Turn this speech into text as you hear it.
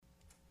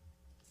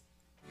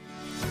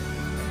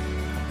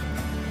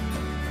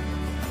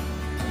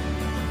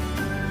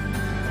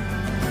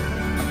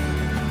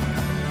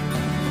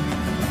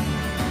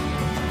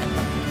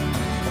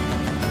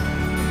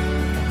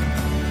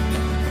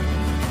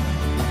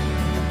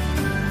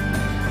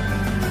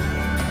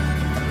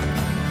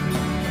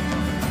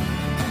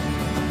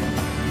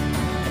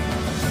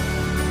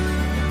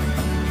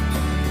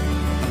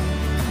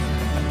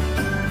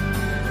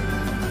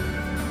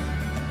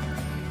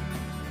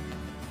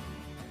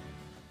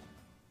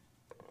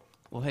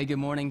Well, hey, good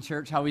morning,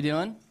 church. How we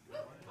doing?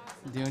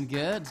 Doing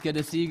good. It's good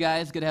to see you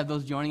guys. Good to have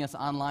those joining us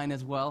online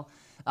as well.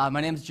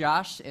 My name is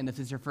Josh, and if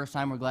this is your first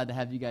time, we're glad to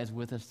have you guys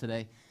with us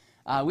today.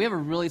 We have a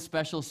really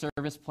special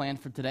service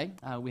planned for today.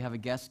 We have a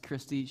guest,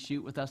 Christy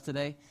Shute, with us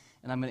today,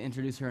 and I'm going to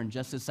introduce her in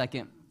just a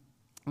second.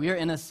 We are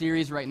in a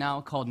series right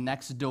now called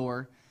Next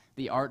Door,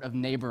 The Art of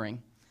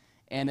Neighboring,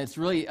 and it's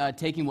really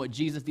taking what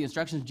the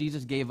instructions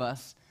Jesus gave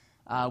us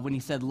when he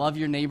said, love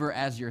your neighbor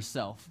as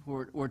yourself.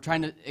 We're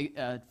trying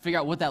to figure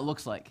out what that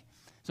looks like.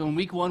 So in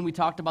week 1, we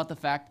talked about the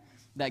fact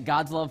that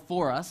God's love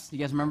for us, you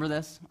guys remember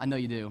this? I know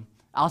you do.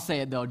 I'll say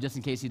it, though, just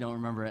in case you don't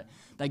remember it.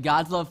 That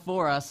God's love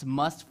for us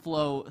must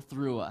flow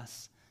through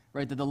us,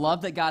 right? That the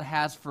love that God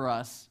has for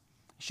us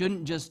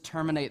shouldn't just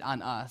terminate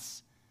on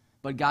us,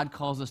 but God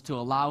calls us to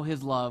allow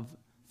his love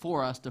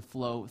for us to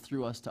flow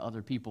through us to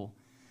other people.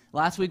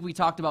 Last week, we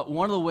talked about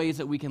one of the ways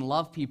that we can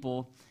love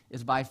people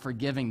is by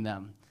forgiving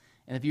them.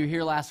 And if you were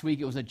here last week,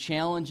 it was a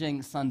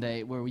challenging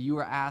Sunday where you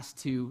were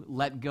asked to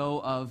let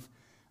go of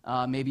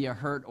maybe a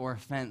hurt or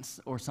offense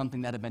or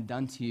something that had been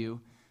done to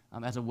you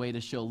as a way to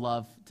show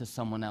love to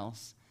someone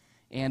else.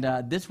 And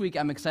this week,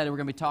 I'm excited. We're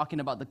going to be talking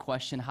about the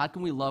question, how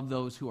can we love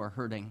those who are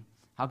hurting?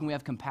 How can we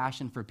have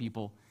compassion for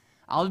people?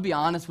 I'll be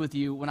honest with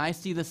you, when I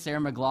see the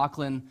Sarah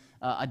McLachlan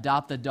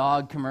Adopt a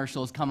Dog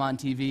commercials come on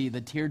TV,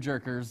 the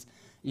tearjerkers,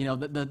 you know,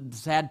 the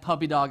sad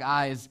puppy dog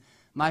eyes,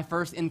 my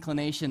first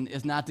inclination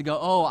is not to go,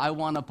 oh, I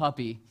want a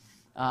puppy.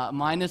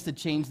 Mine is to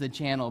change the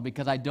channel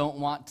because I don't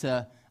want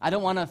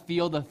to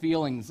feel the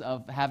feelings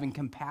of having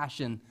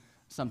compassion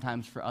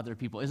sometimes for other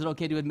people. Is it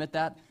okay to admit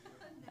that?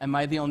 Am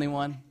I the only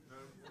one?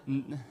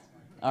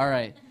 All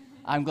right.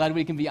 I'm glad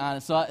we can be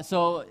honest.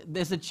 So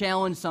there's a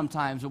challenge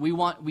sometimes.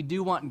 We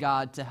do want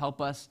God to help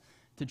us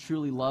to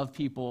truly love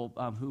people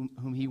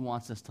whom he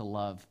wants us to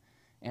love.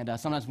 And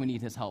sometimes we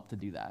need his help to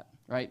do that,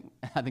 right?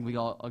 I think we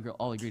all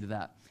agree to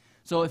that.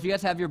 So if you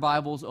guys have your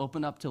Bibles,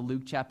 open up to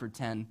Luke chapter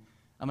 10.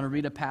 I'm going to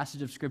read a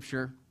passage of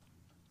Scripture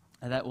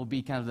that will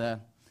be kind of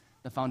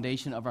the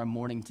foundation of our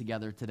morning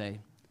together today.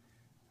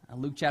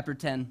 Luke chapter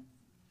 10,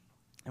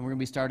 and we're going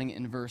to be starting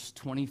in verse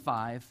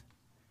 25.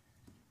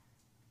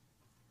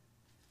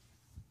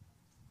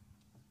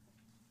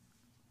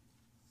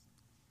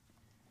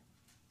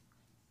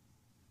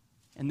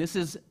 And this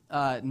is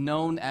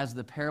known as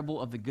the parable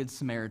of the Good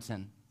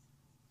Samaritan.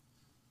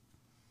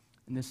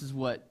 And this is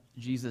what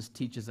Jesus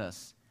teaches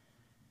us.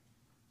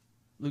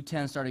 Luke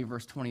 10, starting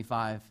verse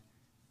 25.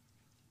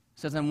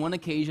 Says, on one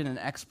occasion, an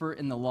expert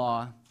in the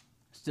law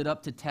stood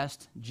up to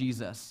test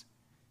Jesus.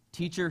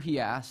 Teacher, he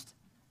asked,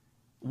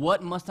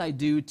 what must I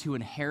do to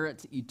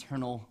inherit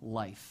eternal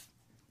life?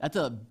 That's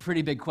a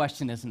pretty big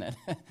question, isn't it?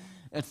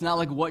 It's not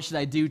like what should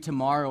I do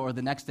tomorrow or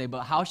the next day,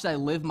 but how should I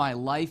live my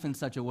life in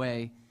such a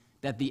way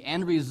that the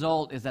end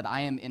result is that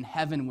I am in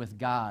heaven with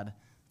God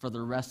for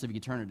the rest of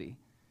eternity?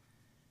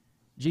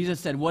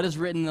 Jesus said, what is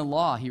written in the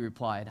law? He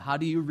replied, how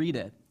do you read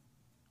it?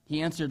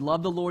 He answered,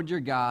 love the Lord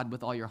your God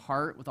with all your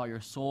heart, with all your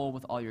soul,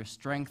 with all your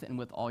strength, and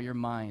with all your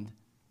mind.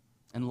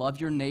 And love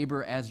your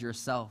neighbor as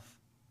yourself.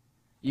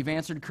 You've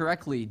answered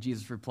correctly,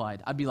 Jesus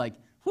replied. I'd be like,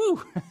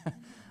 whew,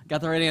 got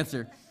the right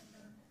answer.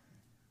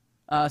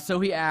 So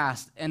he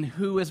asked, and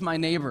who is my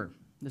neighbor?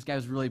 This guy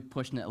was really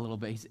pushing it a little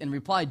bit. In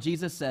reply,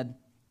 Jesus said,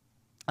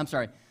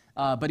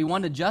 but he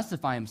wanted to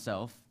justify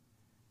himself.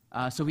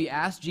 So he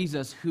asked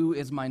Jesus, who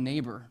is my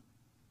neighbor?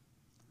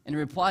 In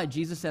reply,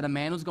 Jesus said, a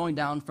man was going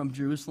down from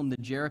Jerusalem to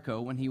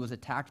Jericho when he was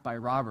attacked by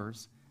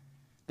robbers.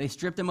 They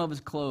stripped him of his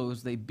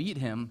clothes, they beat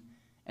him,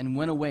 and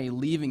went away,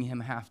 leaving him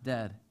half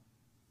dead.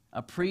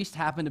 A priest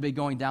happened to be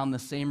going down the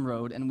same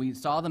road, and we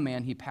saw the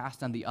man, he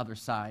passed on the other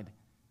side.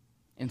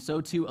 And so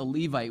too a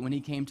Levite, when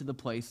he came to the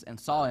place and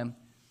saw him,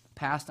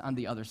 passed on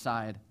the other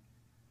side.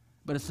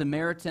 But a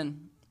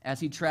Samaritan,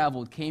 as he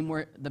traveled, came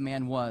where the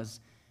man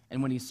was,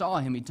 and when he saw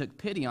him, he took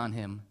pity on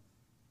him.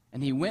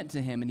 And he went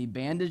to him, and he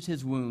bandaged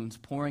his wounds,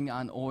 pouring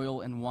on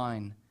oil and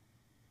wine.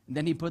 And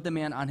then he put the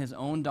man on his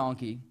own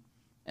donkey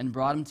and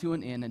brought him to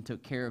an inn and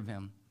took care of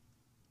him.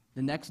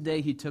 The next day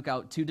he took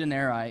out 2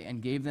 denarii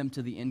and gave them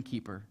to the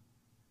innkeeper.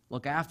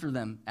 Look after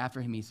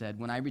him, he said.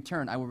 When I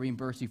return, I will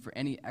reimburse you for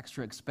any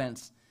extra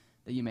expense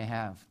that you may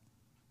have.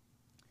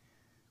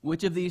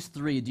 Which of these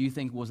 3 do you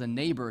think was a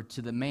neighbor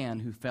to the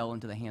man who fell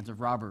into the hands of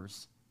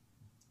robbers?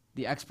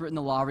 The expert in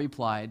the law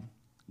replied,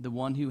 the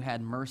one who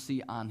had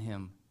mercy on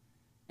him.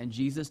 And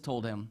Jesus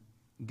told him,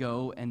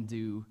 go and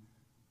do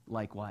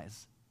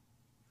likewise.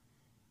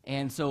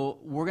 And so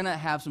we're going to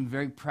have some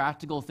very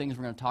practical things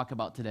we're going to talk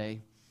about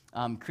today.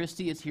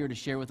 Christy is here to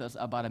share with us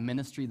about a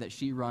ministry that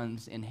she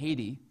runs in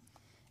Haiti.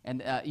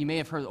 And you may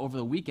have heard over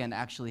the weekend,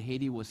 actually,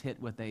 Haiti was hit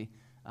with a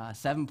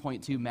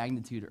 7.2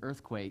 magnitude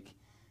earthquake.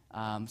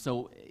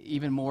 So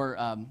even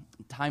more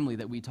timely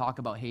that we talk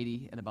about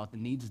Haiti and about the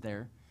needs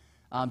there.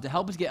 To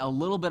help us get a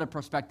little bit of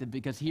perspective,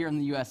 because here in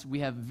the U.S., we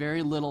have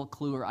very little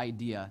clue or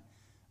idea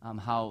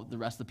how the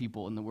rest of the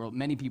people in the world,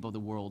 many people in the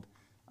world,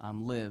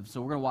 live.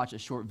 So we're going to watch a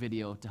short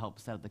video to help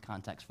set up the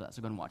context for that.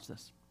 So go ahead and watch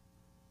this.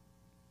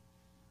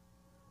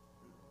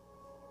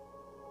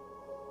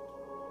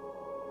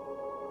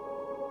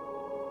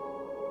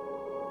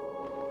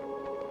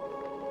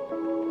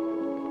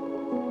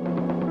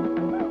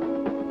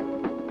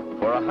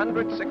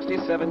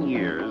 167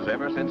 years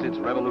ever since its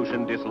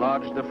revolution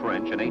dislodged the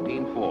French in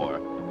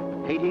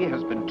 1804, Haiti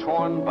has been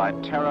torn by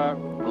terror,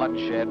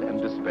 bloodshed, and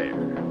despair.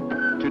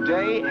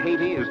 Today,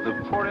 Haiti is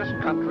the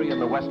poorest country in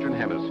the Western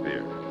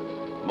Hemisphere.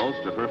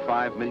 Most of her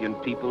 5 million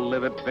people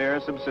live at bare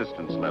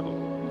subsistence level.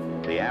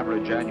 The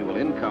average annual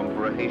income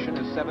for a Haitian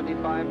is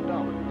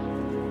 $75.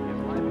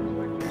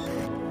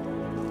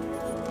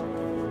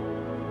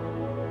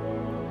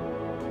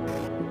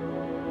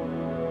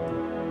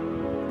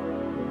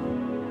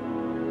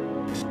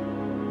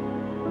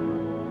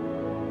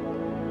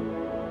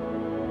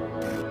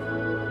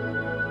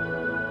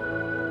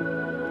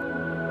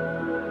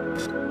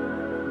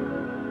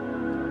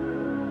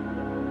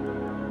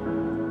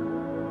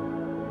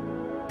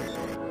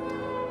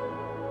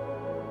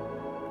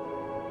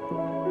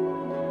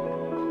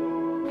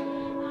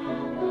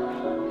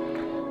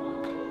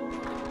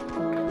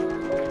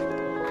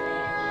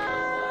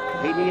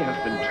 Haiti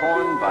has been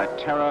torn by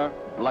terror,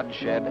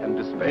 bloodshed, and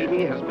despair.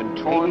 Haiti has been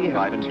torn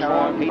by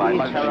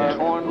terror,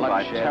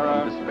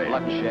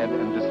 bloodshed,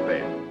 and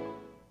despair.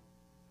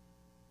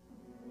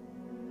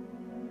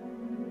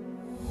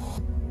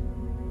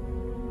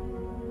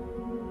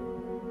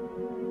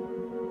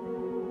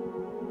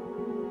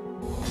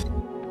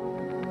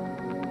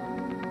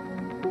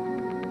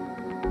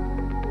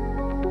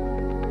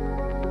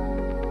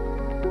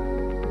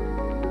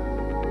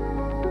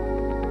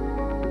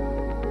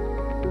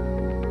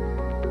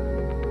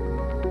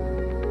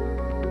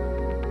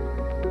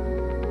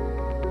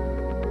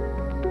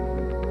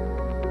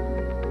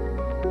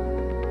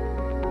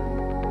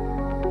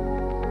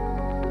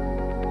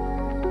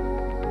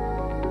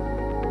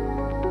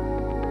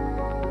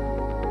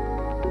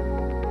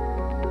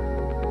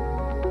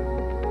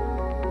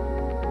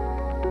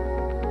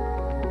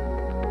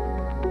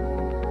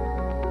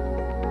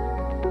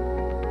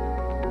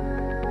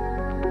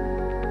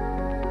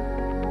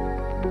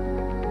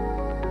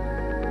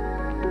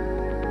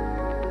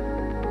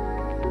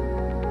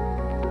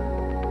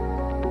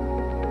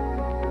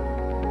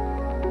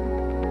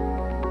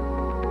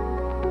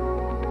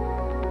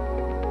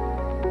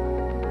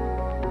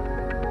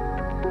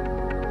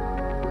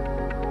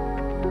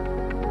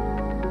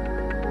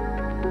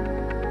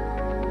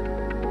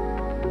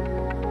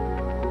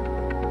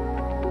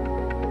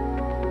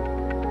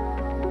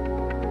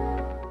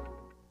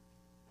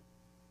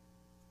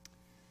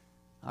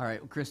 All right,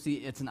 well, Christy,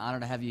 it's an honor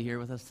to have you here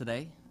with us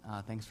today.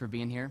 Thanks for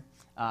being here.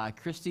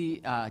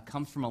 Christy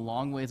comes from a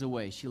long ways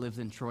away. She lives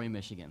in Troy,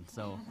 Michigan.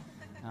 So,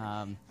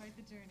 quite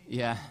the journey.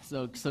 yeah.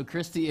 So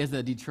Christy is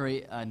a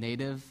Detroit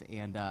native,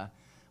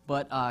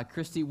 but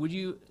Christy, would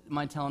you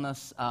mind telling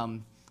us?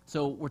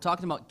 So we're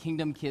talking about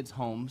Kingdom Kids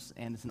Homes,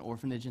 and it's an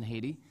orphanage in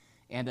Haiti.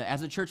 And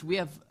as a church, we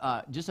have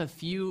just a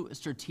few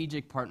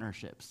strategic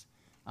partnerships.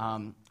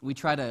 We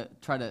try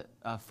to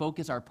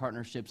focus our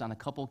partnerships on a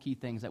couple key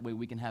things. That way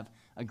we can have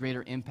a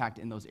greater impact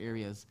in those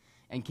areas.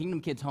 And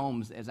Kingdom Kids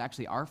Homes is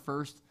actually our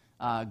first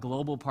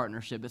global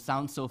partnership. It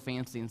sounds so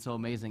fancy and so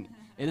amazing.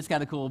 It is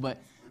kind of cool,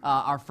 but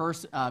our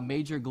first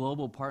major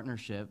global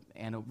partnership,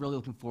 and really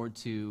looking forward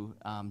to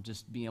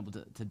just being able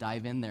to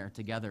dive in there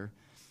together.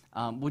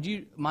 Would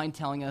you mind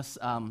telling us,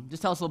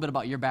 just tell us a little bit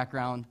about your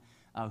background,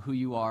 who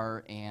you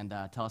are, and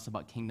tell us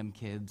about Kingdom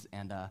Kids.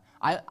 And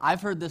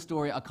I've heard this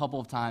story a couple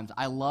of times.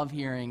 I love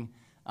hearing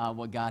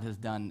what God has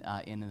done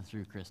in and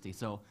through Christy.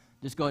 So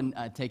just go ahead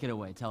and take it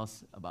away. Tell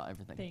us about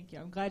everything. Thank you.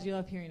 I'm glad you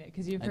love hearing it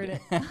because you've heard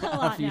it a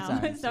lot few now.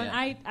 times, So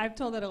yeah. I've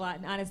told it a lot,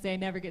 and honestly, I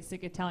never get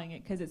sick of telling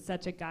it because it's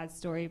such a God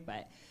story.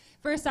 But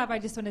first off, I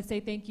just want to say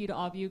thank you to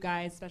all of you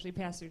guys, especially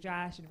Pastor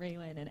Josh and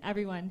Raylan and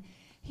everyone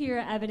here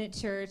at Evident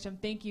Church.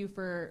 Thank you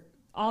for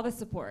all the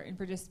support and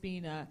for just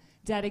being a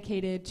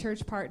dedicated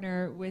church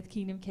partner with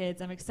Kingdom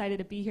Kids. I'm excited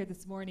to be here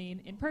this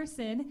morning in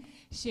person,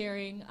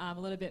 sharing a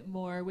little bit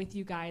more with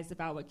you guys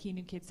about what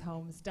Kingdom Kids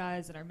Homes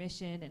does and our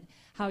mission and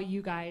how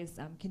you guys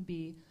can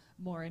be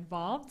more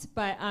involved.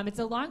 But it's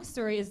a long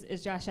story,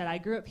 as Josh said. I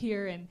grew up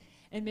here in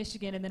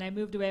Michigan, and then I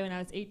moved away when I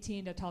was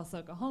 18 to Tulsa,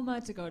 Oklahoma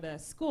to go to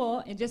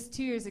school. And just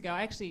 2 years ago,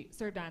 I actually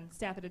served on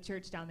staff at a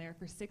church down there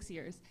for 6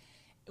 years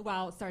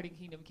while starting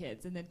Kingdom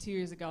Kids. And then 2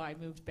 years ago, I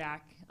moved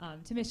back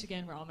to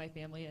Michigan, where all my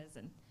family is,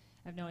 and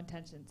I have no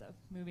intentions of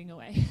moving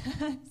away.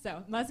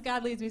 So, unless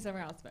God leads me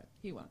somewhere else, but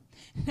he won't.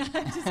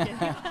 I'm just kidding.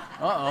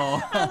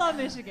 Uh-oh. I love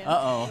Michigan.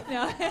 Uh-oh.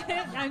 No,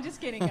 I'm just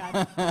kidding,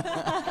 God.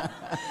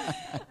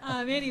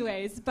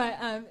 Anyways, but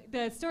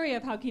the story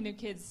of how Kingdom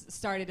Kids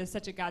started is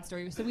such a God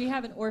story. So we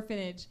have an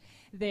orphanage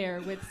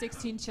there with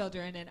 16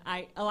 children, and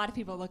a lot of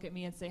people look at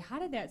me and say, how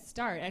did that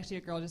start? Actually,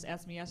 a girl just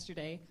asked me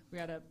yesterday. We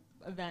were at an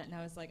event, and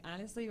I was like,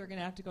 honestly, we're going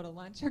to have to go to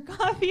lunch or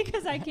coffee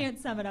because I can't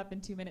sum it up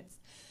in 2 minutes.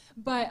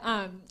 But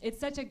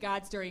it's such a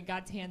God story, and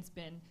God's hand's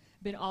been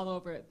all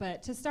over it.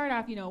 But to start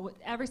off,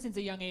 ever since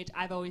a young age,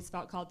 I've always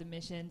felt called to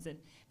missions, and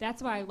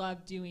that's why I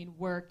love doing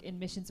work in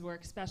missions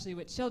work, especially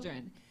with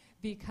children,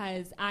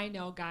 because I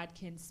know God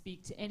can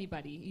speak to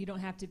anybody. You don't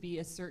have to be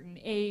a certain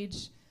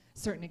age,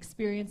 certain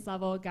experience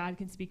level. God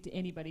can speak to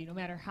anybody, no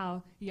matter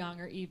how young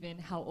or even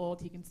how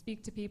old. He can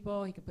speak to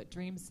people. He can put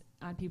dreams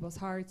on people's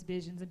hearts,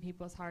 visions in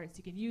people's hearts.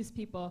 He can use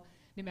people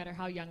no matter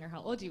how young or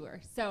how old you were.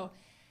 So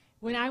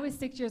when I was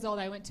 6 years old,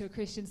 I went to a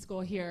Christian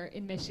school here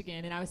in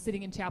Michigan, and I was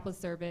sitting in chapel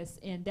service,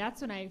 and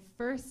that's when I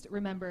first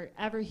remember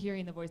ever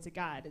hearing the voice of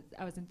God.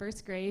 I was in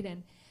first grade,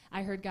 and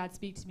I heard God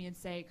speak to me and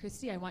say,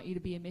 Christy, I want you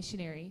to be a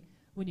missionary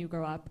when you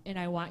grow up, and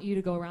I want you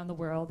to go around the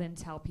world and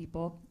tell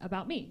people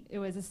about me. It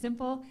was as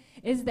simple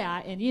as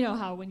that, and you know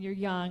how when you're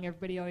young,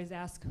 everybody always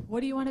asks, what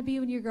do you want to be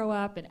when you grow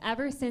up? And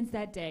ever since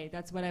that day,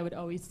 that's what I would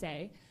always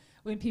say.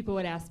 When people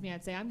would ask me,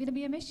 I'd say, I'm going to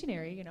be a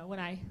missionary, you know, when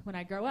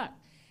I grow up.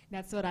 And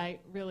that's what I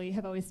really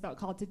have always felt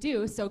called to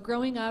do. So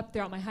growing up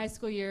throughout my high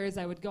school years,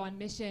 I would go on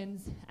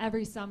missions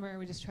every summer. I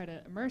would just try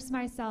to immerse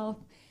myself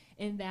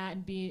in that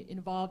and be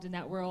involved in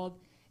that world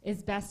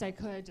as best I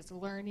could, just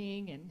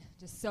learning and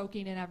just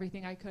soaking in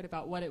everything I could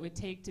about what it would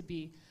take to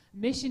be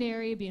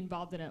missionary, be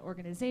involved in an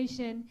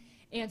organization.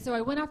 And so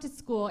I went off to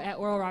school at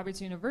Oral Roberts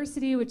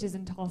University, which is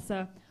in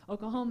Tulsa,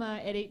 Oklahoma,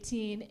 at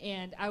 18.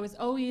 And I was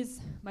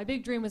always, my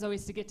big dream was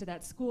always to get to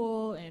that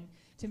school and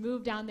to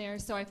move down there.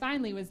 So I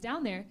finally was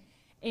down there.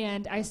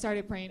 And I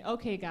started praying,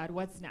 okay, God,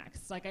 what's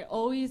next? Like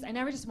I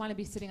never just want to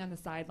be sitting on the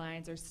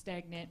sidelines or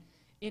stagnant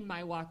in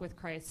my walk with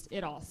Christ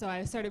at all. So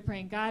I started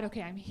praying, God,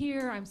 okay, I'm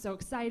here. I'm so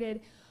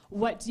excited.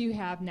 What do you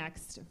have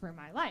next for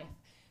my life?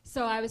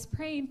 So I was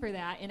praying for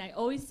that, and I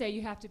always say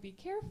you have to be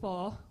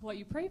careful what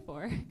you pray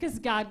for, because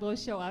God will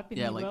show up and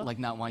He will like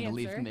not wanting answer.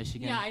 To leave from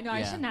Michigan. Yeah, I know.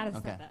 I should not have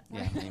said that.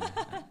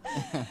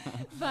 Yeah,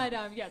 but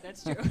yeah,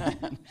 that's true.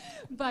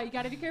 But you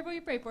got to be careful what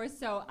you pray for.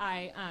 So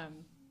I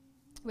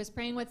was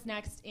praying what's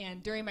next,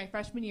 and during my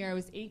freshman year, I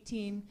was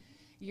 18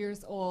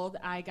 years old.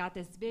 I got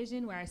this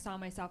vision where I saw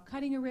myself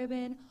cutting a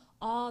ribbon,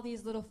 all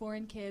these little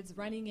foreign kids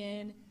running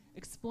in,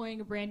 exploring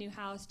a brand new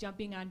house,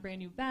 jumping on brand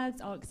new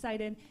beds, all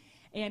excited.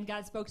 And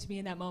God spoke to me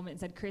in that moment and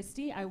said,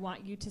 Christy, I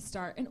want you to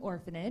start an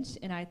orphanage.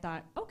 And I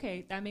thought,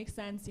 okay, that makes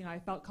sense. You know, I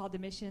felt called to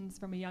missions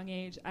from a young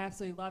age. I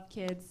absolutely love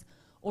kids.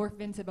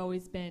 Orphans have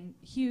always been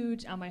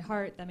huge on my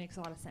heart. That makes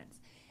a lot of sense.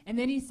 And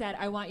then He said,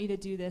 I want you to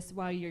do this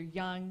while you're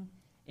young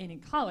and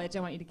in college. I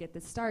want you to get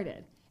this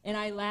started. And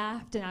I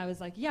laughed, and I was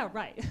like, yeah,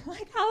 right.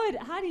 Like,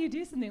 how do you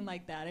do something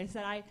like that? I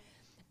said,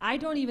 I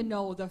don't even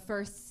know the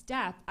first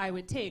step I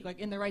would take, like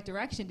in the right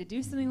direction to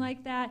do something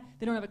like that.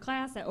 They don't have a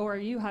class at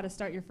ORU how to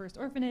start your first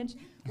orphanage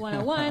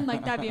 101.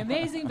 Like, that'd be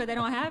amazing, but they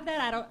don't have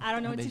that. I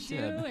don't know what to do,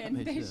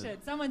 and they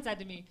should. Someone said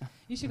to me,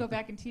 you should go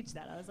back and teach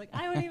that. I was like,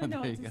 I don't even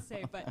know what to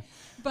say. But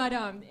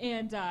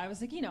I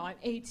was like, you know, I'm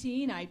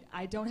 18.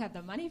 I don't have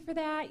the money for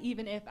that.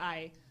 Even if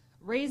I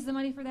raise the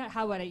money for that,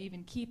 how would I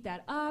even keep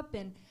that up?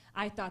 And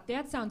I thought,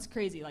 that sounds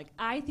crazy. Like,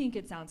 I think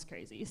it sounds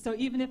crazy. So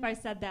even if I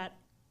said that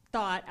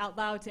thought out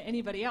loud to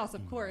anybody else,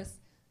 of course,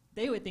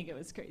 they would think it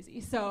was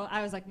crazy. So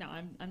I was like, no,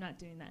 I'm not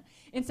doing that.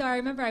 And so I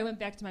remember I went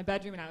back to my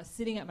bedroom, and I was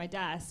sitting at my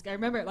desk. I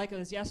remember it like it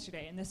was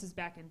yesterday, and this was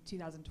back in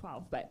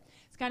 2012. But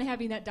it's kind of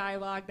having that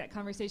dialogue, that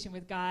conversation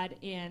with God.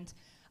 And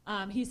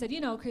He said,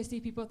 you know, Christy,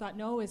 people thought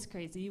Noah was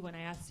crazy when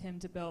I asked him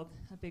to build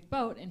a big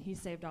boat, and he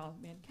saved all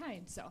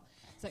mankind. So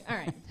it's like, all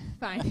right,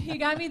 fine. He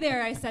got me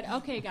there. I said,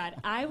 okay, God,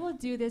 I will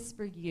do this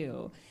for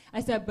you.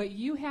 I said, but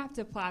you have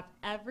to plop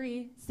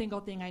every single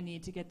thing I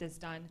need to get this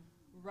done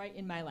right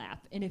in my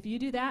lap. And if you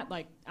do that,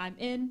 like, I'm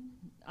in.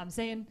 I'm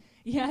saying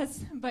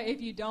yes. But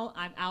if you don't,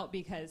 I'm out,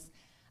 because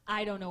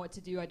I don't know what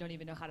to do. I don't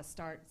even know how to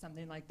start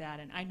something like that.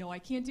 And I know I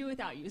can't do it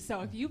without you.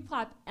 So if you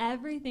plop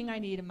everything I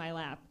need in my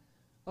lap,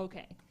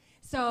 okay.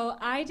 So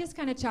I just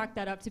kind of chalked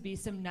that up to be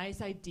some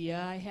nice idea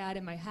I had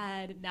in my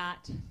head,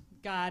 not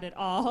God at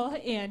all,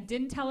 and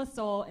didn't tell a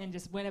soul, and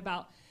just went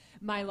about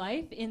my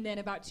life. And then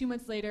about 2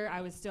 months later,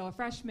 I was still a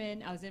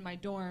freshman. I was in my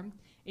dorm,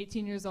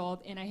 18 years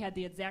old, and I had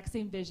the exact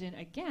same vision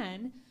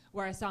again,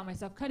 where I saw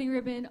myself cutting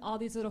ribbon, all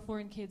these little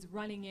foreign kids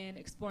running in,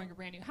 exploring a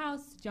brand new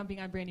house, jumping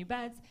on brand new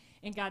beds.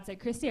 And God said,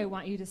 Christy, I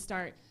want you to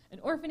start an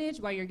orphanage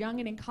while you're young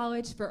and in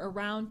college for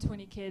around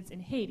 20 kids in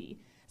Haiti.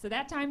 So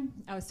that time,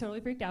 I was totally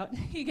freaked out.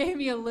 He gave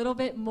me a little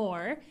bit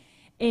more,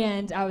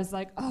 and I was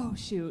like, oh,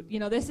 shoot. You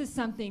know, this is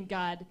something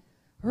God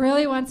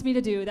really wants me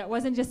to do. That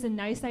wasn't just a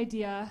nice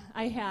idea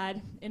I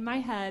had in my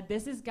head.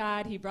 This is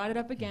God. He brought it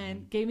up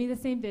again, gave me the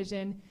same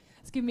vision.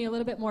 It's giving me a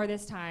little bit more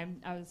this time.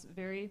 I was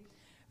very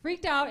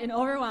freaked out and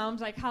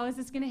overwhelmed, like, how is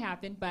this going to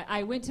happen? But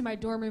I went to my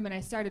dorm room, and I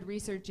started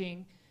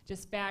researching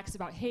just facts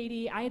about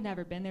Haiti. I had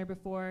never been there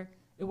before.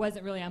 It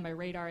wasn't really on my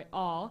radar at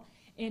all.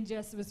 And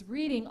just was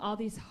reading all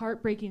these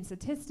heartbreaking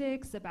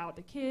statistics about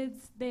the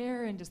kids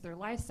there and just their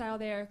lifestyle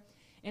there.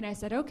 And I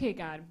said, okay,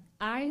 God,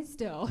 I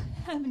still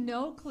have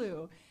no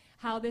clue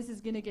how this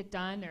is going to get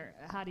done or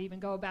how to even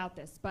go about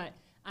this. But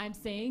I'm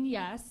saying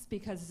yes,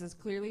 because this is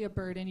clearly a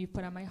burden you've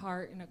put on my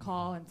heart and a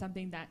call, and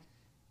something that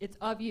it's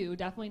of you,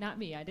 definitely not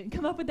me. I didn't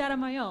come up with that on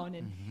my own,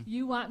 and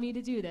you want me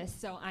to do this.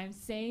 So I'm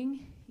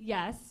saying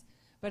yes,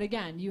 but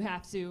again, you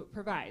have to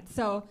provide.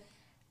 So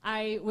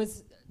I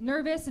was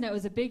nervous, and it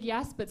was a big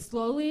yes, but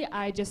slowly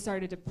I just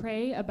started to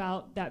pray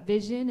about that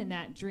vision and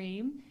that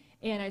dream.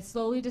 And I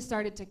slowly just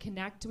started to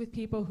connect with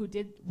people who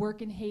did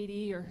work in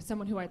Haiti or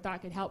someone who I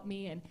thought could help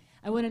me. And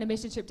I went on a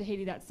mission trip to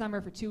Haiti that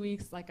summer for 2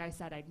 weeks. Like I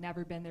said, I'd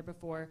never been there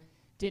before,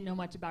 didn't know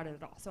much about it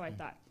at all. So I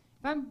thought,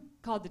 if I'm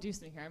called to do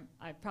something here,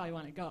 I probably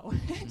want to go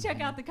check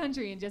out the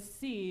country and just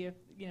see if,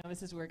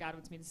 this is where God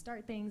wants me to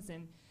start things.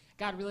 And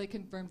God really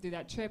confirmed through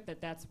that trip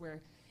that that's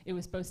where it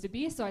was supposed to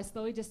be. So I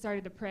slowly just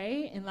started to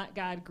pray and let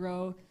God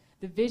grow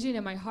the vision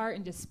in my heart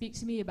and just speak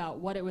to me about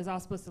what it was all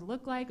supposed to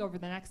look like over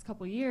the next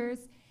couple years.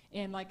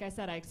 And like I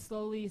said, I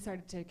slowly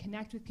started to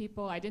connect with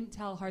people. I didn't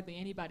tell hardly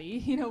anybody,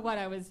 what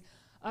I was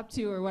up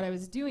to or what I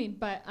was doing.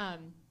 But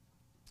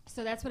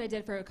so that's what I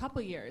did for a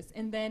couple years.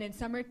 And then in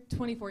summer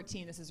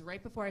 2014, this is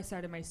right before I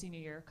started my senior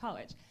year of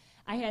college,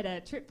 I had a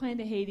trip planned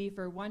to Haiti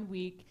for 1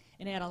 week,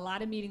 and I had a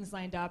lot of meetings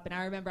lined up. And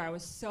I remember I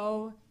was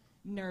so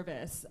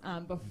nervous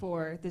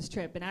before this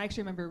trip. And I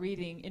actually remember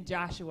reading in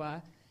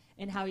Joshua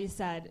and how he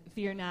said,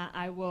 "Fear not,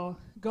 I will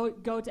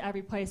go to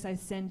every place I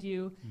send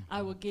you.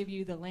 I will give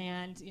you the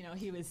land."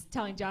 He was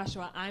telling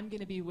Joshua, "I'm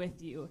going to be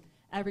with you.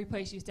 Every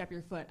place you step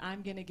your foot,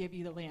 I'm going to give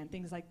you the land,"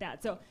 things like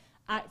that. So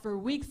for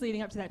weeks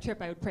leading up to that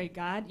trip, I would pray,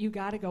 "God, you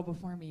got to go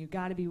before me. You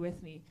got to be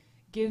with me.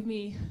 Give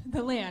me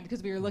the land,"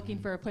 because we were looking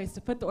for a place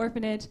to put the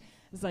orphanage.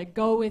 It's like,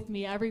 "Go with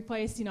me every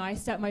place, I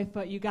step my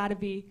foot. You got to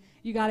be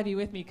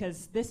with me,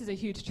 because this is a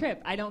huge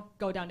trip. I don't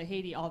go down to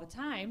Haiti all the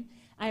time.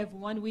 I have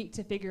 1 week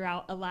to figure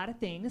out a lot of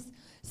things."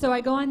 So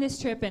I go on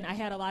this trip, and I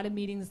had a lot of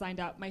meetings lined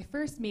up. My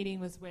first meeting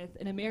was with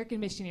an American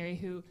missionary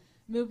who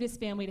moved his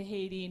family to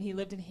Haiti, and he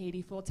lived in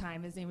Haiti full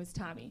time. His name was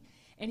Tommy.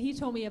 And he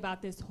told me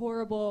about this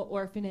horrible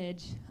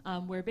orphanage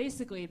where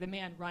basically the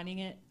man running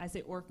it, I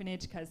say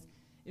orphanage because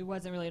it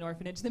wasn't really an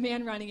orphanage. The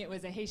man running it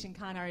was a Haitian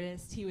con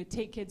artist. He would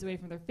take kids away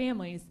from their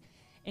families,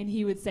 and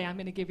he would say, "I'm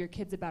going to give your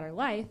kids a better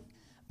life."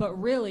 But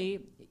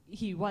really,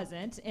 he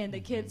wasn't. And the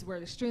kids were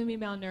extremely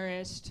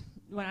malnourished.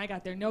 When I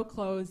got there, no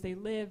clothes. They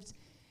lived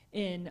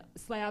in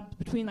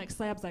between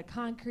slabs like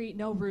concrete,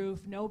 no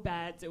roof, no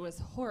beds. It was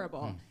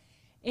horrible.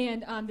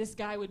 And this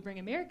guy would bring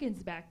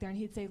Americans back there, and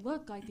he'd say,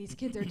 "Look, these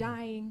kids are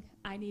dying.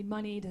 I need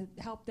money to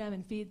help them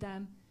and feed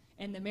them."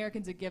 And the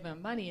Americans would give him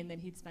money, and then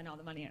he'd spend all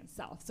the money on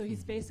himself. So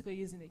he's basically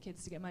using the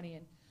kids to get money.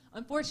 And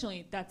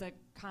unfortunately, that's a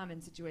common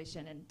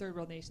situation in third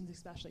world nations,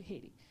 especially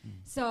Haiti.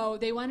 So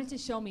they wanted to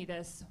show me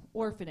this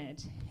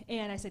orphanage.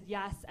 And I said,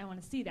 "Yes, I want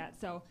to see that."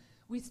 So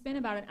we spent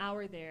about an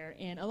hour there,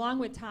 and along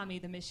with Tommy,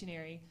 the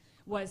missionary,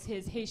 was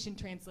his Haitian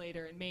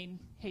translator and main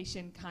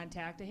Haitian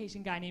contact, a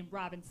Haitian guy named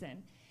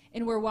Robinson.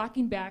 And we're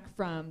walking back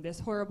from this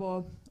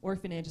horrible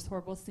orphanage, this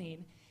horrible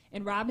scene,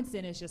 and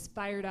Robinson is just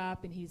fired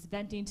up, and he's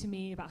venting to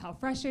me about how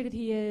frustrated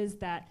he is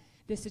that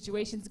this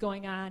situation's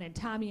going on, and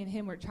Tommy and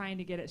him were trying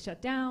to get it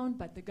shut down,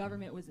 but the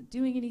government wasn't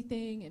doing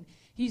anything, and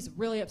he's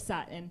really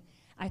upset. And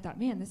I thought,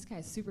 man, this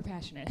guy's super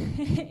passionate.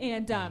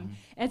 And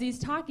as he's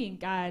talking,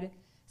 God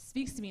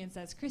speaks to me and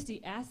says,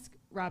 "Christy, ask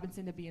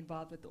Robinson to be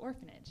involved with the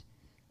orphanage."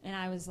 And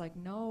I was like,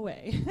 "No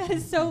way." That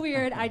is so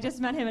weird. I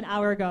just met him an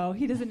hour ago.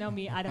 He doesn't know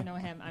me. I don't know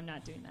him. I'm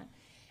not doing that.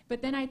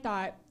 But then I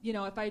thought,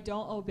 if I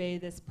don't obey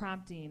this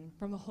prompting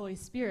from the Holy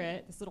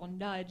Spirit, this little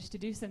nudge to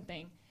do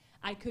something,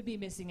 I could be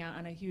missing out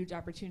on a huge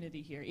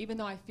opportunity here. Even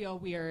though I feel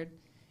weird,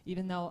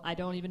 even though I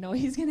don't even know what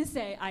he's going to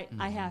say,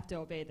 I have to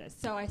obey this.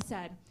 So I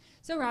said,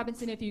 "So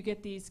Robinson, if you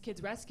get these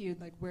kids rescued,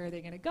 where are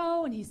they going to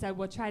go?" And he said,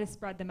 "We'll try to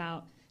spread them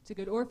out to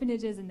good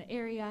orphanages in the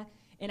area."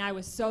 And I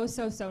was so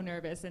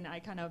nervous, and I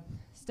kind of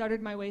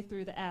started my way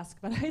through the ask.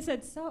 But I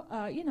said,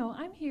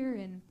 "I'm here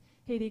in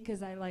Haiti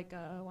because I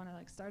want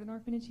to start an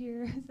orphanage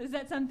here. Is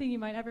that something you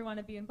might ever want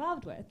to be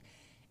involved with?"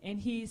 And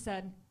he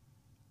said,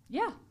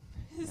 "Yeah."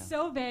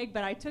 So vague,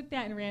 but I took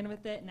that and ran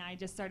with it, and I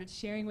just started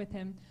sharing with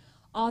him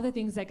all the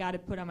things that God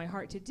had put on my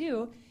heart to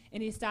do.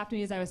 And he stopped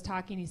me as I was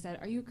talking. He said,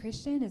 "Are you a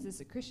Christian? Is this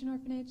a Christian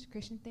orphanage,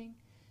 Christian thing?"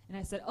 And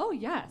I said, "Oh,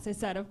 yes." I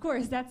said, "Of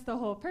course, that's the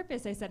whole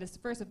purpose." I said, "Is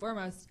first and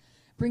foremost,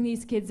 bring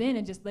these kids in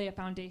and just lay a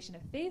foundation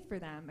of faith for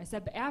them." I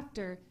said, "But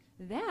after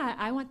that,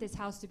 I want this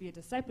house to be a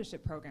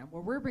discipleship program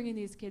where we're bringing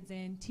these kids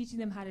in, teaching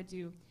them how to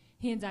do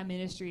hands-on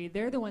ministry.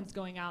 They're the ones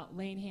going out,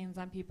 laying hands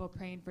on people,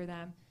 praying for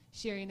them,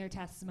 sharing their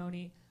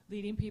testimony,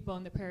 leading people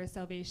in the prayer of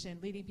salvation,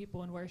 leading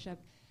people in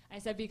worship." I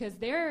said, because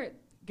they're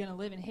going to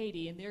live in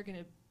Haiti, and they're going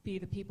to be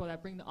the people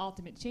that bring the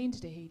ultimate change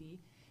to Haiti,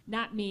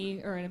 not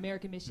me or an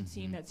American mission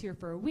team that's here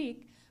for a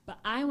week, but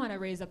I want to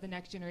raise up the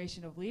next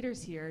generation of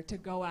leaders here to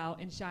go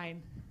out and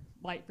shine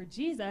light for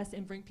Jesus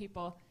and bring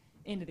people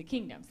into the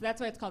kingdom. So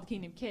that's why it's called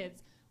Kingdom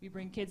Kids. We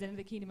bring kids into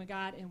the kingdom of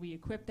God, and we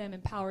equip them,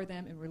 empower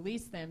them, and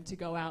release them to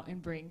go out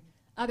and bring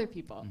other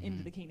people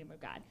into the kingdom of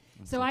God.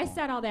 So I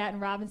said all that,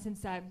 and Robinson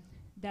said,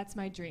 "That's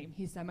my dream."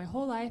 He said, "My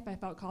whole life I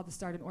felt called to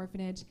start an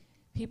orphanage.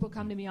 People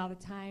come to me all the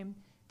time.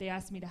 They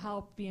ask me to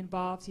help, be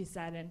involved," he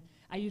said, "and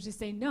I usually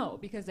say no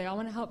because they all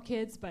want to help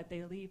kids, but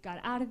they leave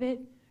God out of it.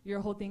 Your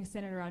whole thing's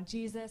centered around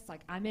Jesus.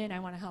 I'm in. I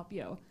want to help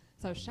you."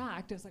 So I was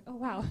shocked. I was like, "Oh,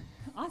 wow,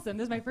 awesome.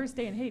 This is my first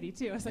day in Haiti,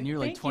 too." I was like, and you're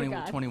like 21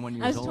 years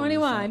old. I was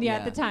 21,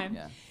 at the time.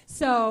 Yeah.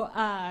 So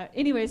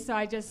anyway, so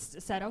I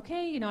just said,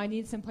 "Okay, I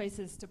need some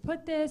places to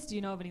put this. Do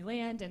you know of any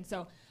land?" And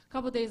so a A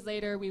couple days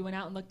later, we went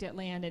out and looked at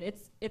land, and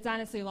it's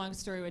honestly a long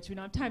story, which we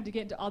don't have time to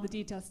get into all the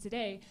details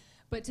today.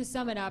 But to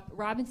sum it up,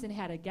 Robinson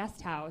had a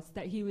guest house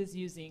that he was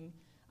using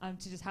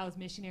to just house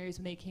missionaries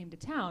when they came to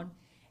town.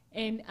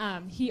 And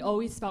he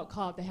always felt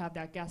called to have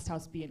that guest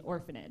house be an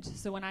orphanage.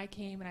 So when I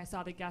came and I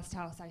saw the guest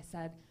house, I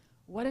said,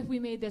 what if we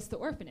made this the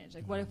orphanage?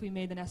 Like, what if we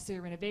made the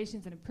necessary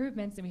renovations and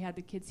improvements and we had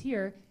the kids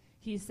here?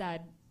 He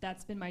said,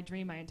 that's been my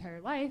dream my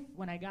entire life.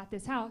 When I got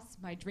this house,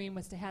 my dream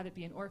was to have it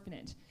be an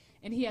orphanage.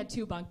 And he had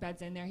 2 bunk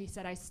beds in there. He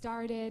said, I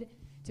started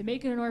to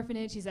make it an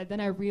orphanage. He said, then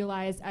I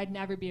realized I'd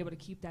never be able to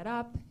keep that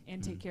up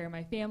and take care of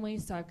my family,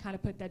 so I've kind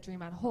of put that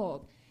dream on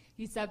hold.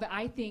 He said, but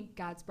I think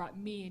God's brought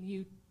me and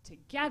you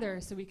together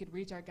so we could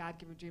reach our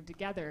God-given dream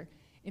together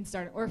and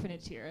start an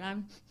orphanage here. And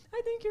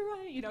I think you're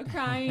right,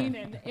 crying.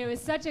 And it was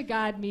such a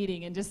God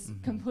meeting and just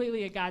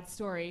completely a God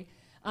story.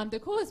 The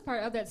coolest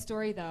part of that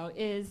story, though,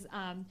 is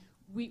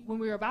when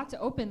we were about to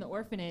open the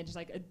orphanage,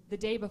 the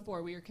day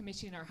before, we were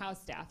commissioning our house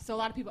staff. So a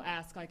lot of people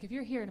ask, if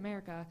you're here in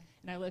America,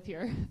 and I live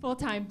here full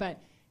time,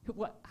 but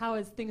how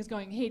is things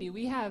going in Haiti?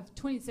 We have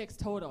 26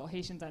 total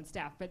Haitians on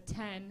staff, but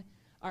 10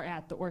 are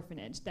at the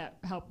orphanage that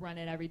help run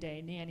it every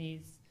day,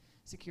 nannies,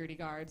 security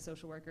guards,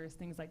 social workers,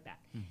 things like that.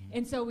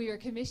 And so we were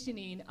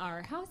commissioning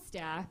our house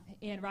staff,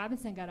 and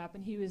Robinson got up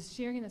and he was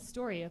sharing the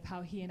story of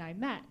how he and I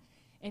met.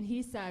 And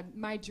he said,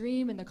 my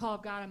dream and the call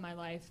of God in my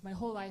life, my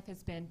whole life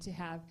has been to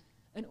have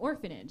an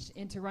orphanage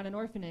and to run an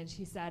orphanage,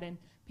 he said. And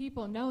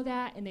people know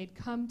that, and they'd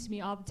come to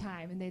me all the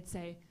time and they'd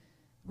say,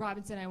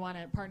 Robinson, I want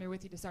to partner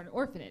with you to start an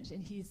orphanage.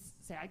 And he'd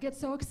say, I get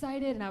so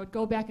excited, and I would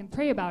go back and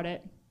pray about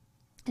it.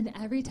 And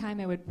every time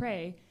I would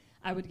pray,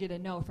 I would get a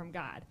no from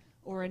God,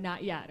 or a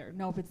not yet, or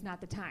nope, it's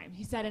not the time.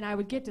 He said, and I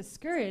would get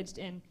discouraged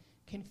and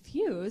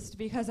confused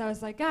because I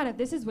was like, God, if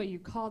this is what you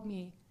called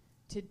me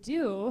to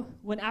do,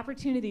 when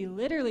opportunity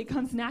literally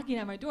comes knocking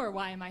on my door,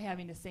 why am I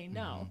having to say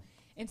no?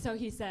 And so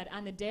he said,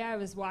 on the day I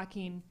was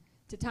walking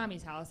to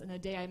Tommy's house and the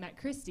day I met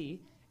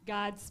Christy,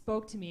 God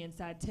spoke to me and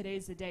said,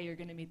 today's the day you're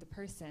going to meet the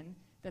person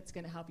that's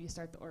going to help you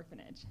start the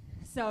orphanage.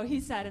 So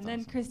he said, and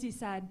then Christy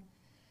said,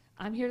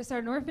 I'm here to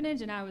start an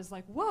orphanage. And I was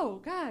like,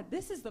 whoa, God,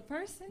 this is the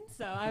person?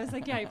 So I was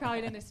like, yeah, you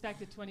probably didn't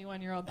expect a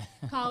 21-year-old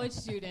college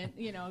student,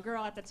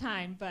 girl at the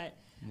time, but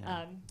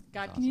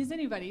God can use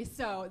anybody.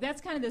 So that's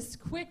kind of this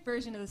quick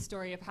version of the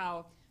story of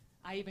how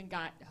I even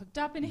got hooked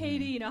up in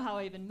Haiti, how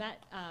I even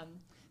met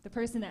the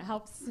person that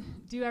helps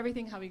do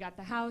everything, how we got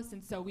the house.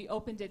 And so we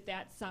opened it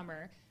that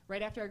summer,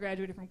 right after I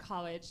graduated from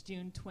college.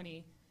 June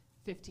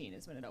 2015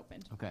 is when it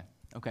opened.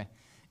 Okay.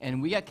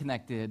 And we got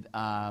connected.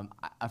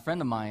 A friend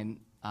of mine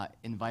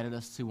invited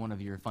us to one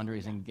of your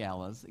fundraising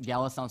galas.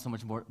 Gala sounds so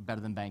much better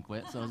than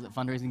banquet, so it was a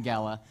fundraising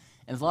gala.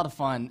 And it was a lot of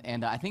fun.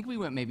 And I think we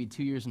went maybe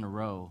 2 years in a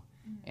row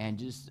and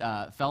just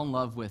fell in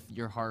love with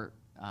your heart,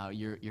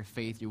 your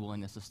faith, your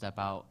willingness to step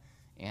out.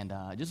 And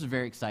just was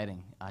very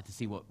exciting to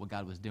see what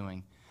God was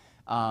doing.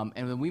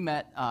 And when we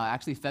met,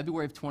 actually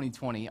February of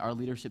 2020, our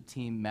leadership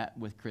team met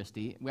with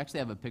Christy. We actually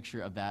have a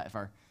picture of that, if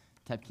our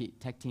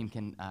tech team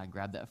can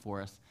grab that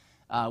for us.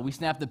 We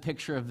snapped a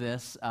picture of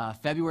this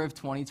February of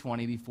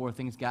 2020 before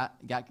things got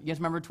you guys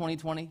remember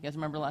 2020? You guys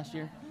remember last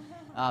year?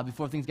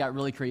 Before things got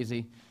really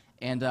crazy.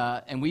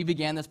 And we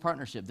began this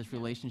partnership, this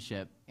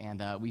relationship,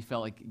 and we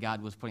felt like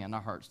God was putting on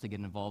our hearts to get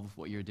involved with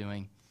what you're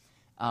doing.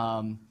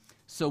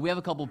 So we have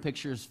a couple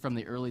pictures from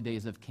the early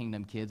days of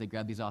Kingdom Kids. I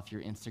grabbed these off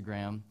your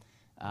Instagram.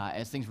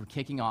 As things were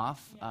kicking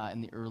off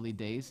in the early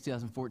days,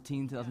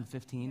 2014,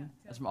 2015.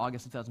 That's from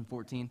August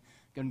 2014.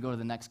 Going to go to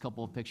the next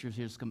couple of pictures.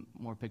 Here's some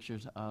more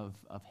pictures of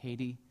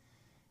Haiti.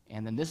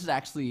 And then this is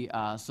actually,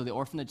 so the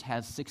orphanage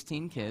has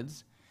 16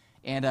 kids.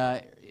 And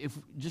if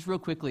just real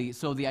quickly,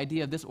 so the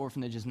idea of this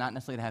orphanage is not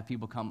necessarily to have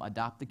people come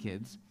adopt the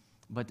kids,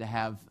 but to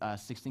have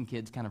 16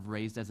 kids kind of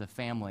raised as a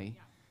family,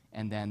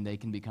 and then they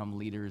can become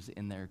leaders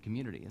in their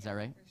community. Is that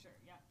right? For sure.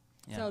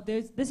 Yeah. So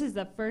this is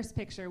the first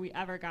picture we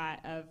ever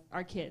got of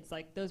our kids.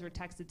 Like, those were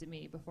texted to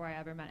me before I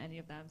ever met any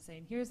of them,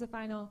 saying, here's the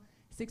final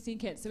 16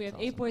 kids. So we have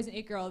 8 boys and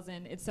 8 girls,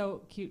 and it's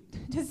so cute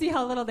to see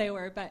how little they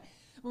were. But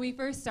when we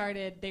first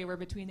started, they were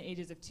between the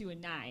ages of 2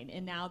 and 9,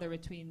 and now they're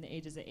between the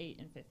ages of 8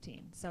 and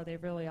 15. So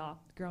they've really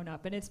all grown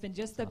up, and it's been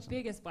just the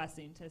biggest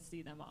blessing to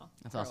see them all.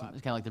 That's awesome. Up.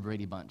 It's kind of like the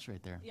Brady Bunch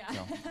right there. Yeah.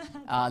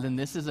 So, then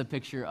this is a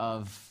picture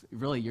of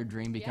really your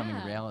dream becoming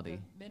reality.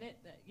 The minute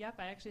yep,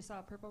 I actually saw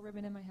a purple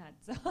ribbon in my head.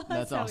 So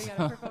that's awesome. We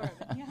got a purple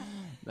ribbon. Yeah.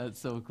 That's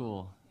so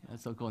cool. Yeah.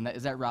 That's so cool. And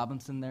is that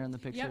Robinson there in the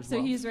picture as well?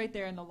 so he's right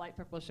there in the light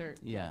purple shirt.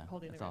 Yeah,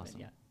 holding that's the ribbon. Awesome.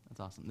 Yeah. That's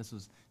awesome. This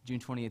was June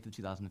 28th of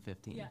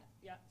 2015. Yeah.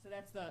 So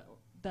that's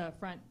the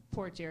front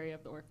porch area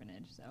of the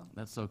orphanage. So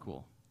that's so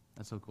cool.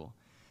 That's so cool.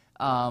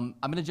 I'm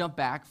going to jump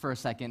back for a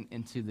second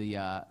into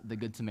the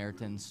Good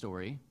Samaritan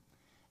story.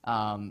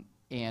 I'm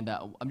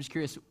just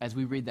curious, as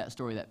we read that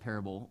story, that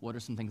parable, what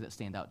are some things that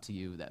stand out to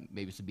you that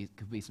maybe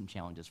could be some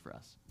challenges for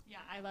us? Yeah,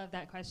 I love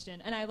that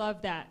question. And I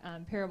love that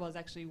parable is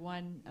actually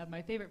one of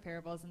my favorite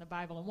parables in the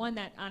Bible, and one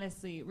that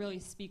honestly really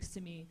speaks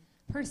to me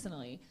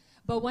personally.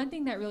 But one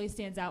thing that really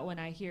stands out when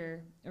I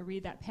hear or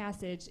read that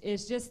passage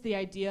is just the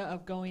idea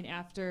of going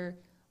after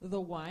the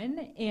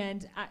one.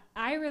 And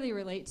I really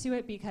relate to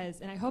it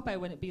because, and I hope I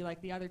wouldn't be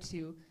like the other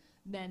two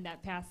men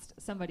that passed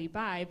somebody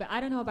by, but I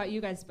don't know about you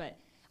guys, but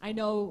I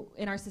know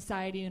in our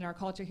society and our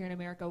culture here in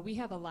America, we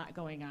have a lot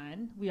going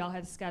on. We all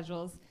have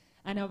schedules.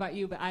 I know about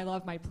you, but I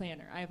love my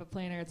planner. I have a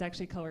planner. It's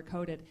actually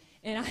color-coded.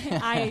 And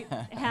I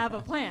have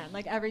a plan,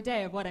 like every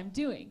day of what I'm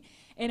doing.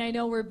 And I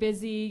know we're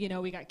busy. You know,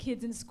 we got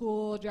kids in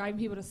school, driving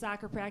people to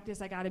soccer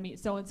practice. I got to meet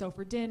so-and-so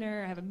for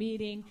dinner. I have a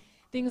meeting,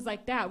 things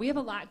like that. We have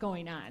a lot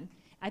going on.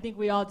 I think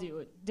we all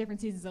do. Different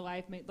seasons of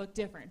life may look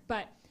different.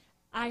 But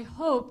I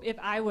hope if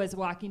I was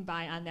walking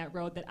by on that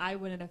road that I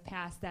wouldn't have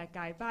passed that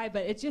guy by.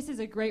 But it just is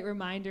a great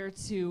reminder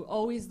to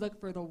always look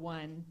for the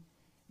one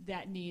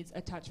that needs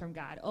a touch from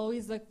God.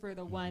 Always look for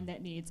the one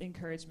that needs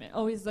encouragement.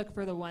 Always look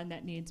for the one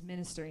that needs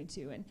ministering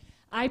to. And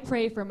I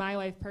pray for my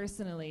life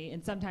personally,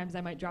 and sometimes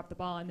I might drop the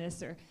ball on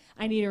this or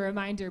I need a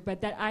reminder,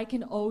 but that I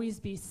can always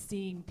be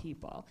seeing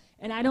people.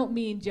 And I don't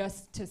mean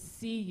just to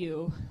see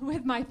you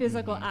with my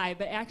physical eye,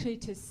 but actually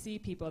to see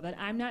people, that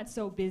I'm not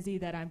so busy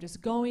that I'm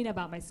just going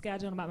about my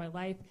schedule and about my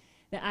life,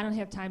 that I don't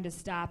have time to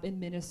stop and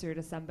minister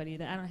to somebody,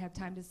 that I don't have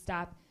time to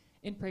stop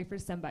and pray for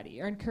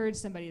somebody or encourage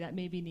somebody that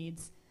maybe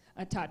needs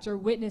a touch, or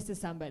witness to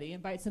somebody,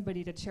 invite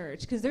somebody to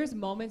church. Because there's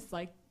moments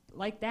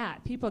like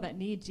that, people that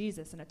need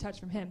Jesus and a touch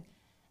from him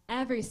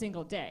every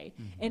single day.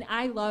 And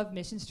I love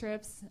missions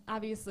trips.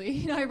 Obviously,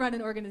 you know, I run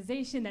an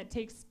organization that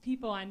takes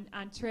people on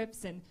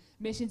trips, and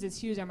missions is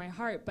huge on my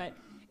heart. But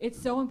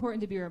it's so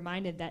important to be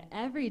reminded that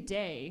every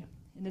day,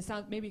 and this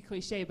sounds maybe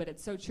cliche, but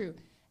it's so true,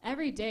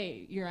 every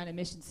day you're on a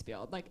missions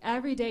field. Like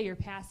every day you're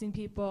passing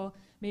people.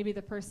 Maybe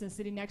the person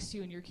sitting next to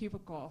you in your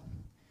cubicle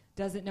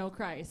doesn't know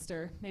Christ,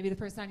 or maybe the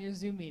person on your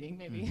Zoom meeting,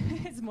 maybe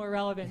it's more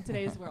relevant in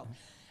today's world.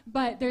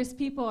 But there's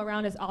people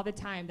around us all the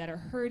time that are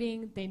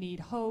hurting, they need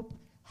hope,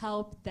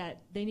 help,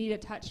 that they need a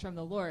touch from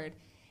the Lord.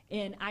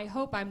 And I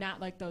hope I'm not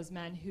like those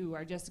men who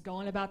are just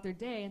going about their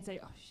day and say,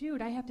 oh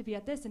shoot, I have to be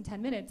at this in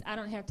 10 minutes, I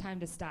don't have time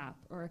to stop,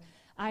 or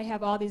I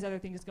have all these other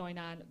things going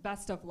on,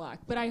 best of luck.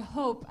 But I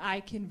hope I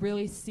can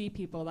really see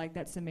people like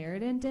that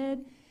Samaritan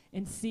did,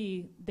 and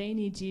see they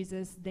need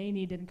Jesus, they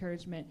need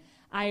encouragement.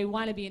 I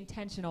want to be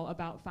intentional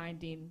about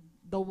finding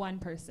the one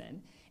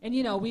person. And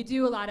you know, we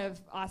do a lot of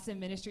awesome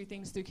ministry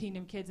things through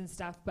Kingdom Kids and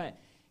stuff, but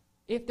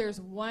if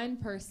there's one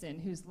person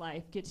whose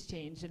life gets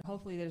changed, and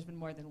hopefully there's been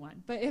more than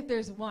one, but if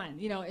there's one,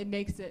 you know, it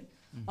makes it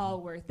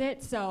all worth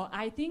it. So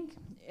I think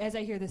as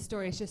I hear this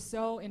story, it's just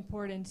so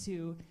important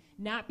to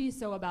not be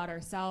so about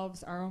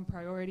ourselves, our own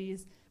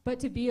priorities,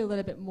 but to be a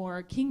little bit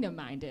more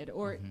kingdom-minded,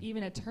 or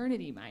even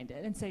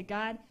eternity-minded, and say,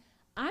 God,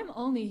 I'm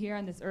only here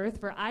on this earth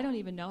for I don't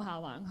even know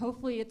how long.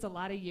 Hopefully it's a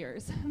lot of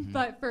years.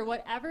 But for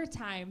whatever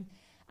time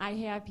I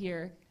have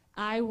here,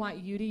 I want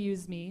you to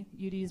use me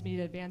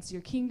to advance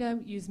your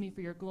kingdom, use me for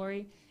your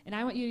glory, and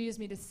I want you to use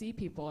me to see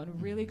people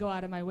and really go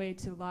out of my way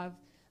to love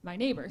my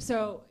neighbor.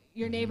 So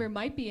your neighbor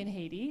might be in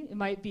Haiti, it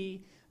might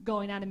be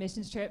going on a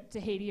missions trip to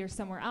Haiti or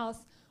somewhere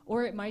else,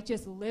 or it might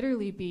just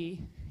literally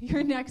be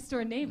your next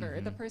door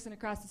neighbor, the person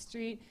across the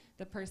street,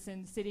 the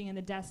person sitting in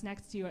the desk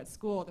next to you at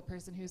school, the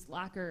person whose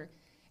locker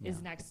is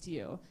next to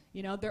you.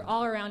 You know, they're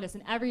all around us,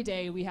 and every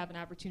day we have an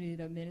opportunity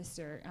to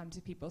minister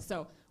to people.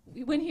 So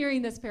when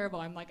hearing this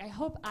parable, I'm like, I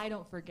hope I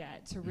don't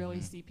forget to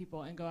really see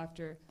people and go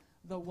after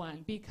the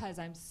one, because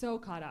I'm so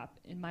caught up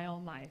in my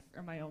own life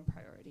or my own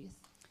priorities.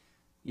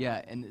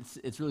 Yeah, and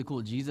it's really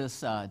cool.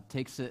 Jesus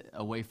takes it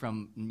away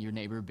from your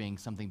neighbor being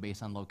something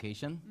based on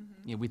location.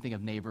 You know, we think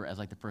of neighbor as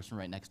like the person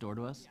right next door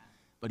to us,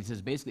 but he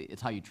says basically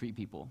it's how you treat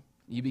people.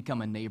 You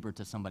become a neighbor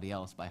to somebody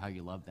else by how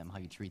you love them, how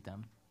you treat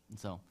them. And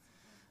so,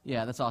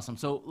 yeah, that's awesome.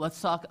 So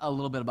let's talk a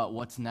little bit about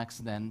what's next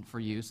then for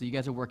you. So you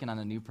guys are working on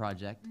a new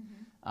project.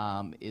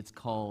 It's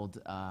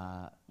called,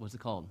 what's it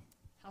called?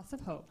 House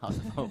of Hope. House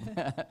of Hope.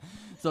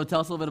 So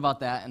tell us a little bit about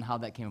that and how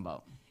that came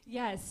about.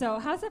 Yes, so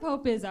House of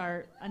Hope is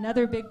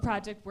another big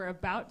project we're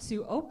about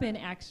to open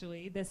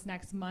actually this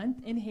next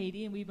month in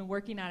Haiti, and we've been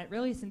working on it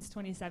really since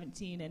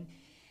 2017. And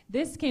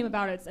this came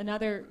about, it's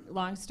another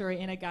long story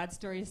and a God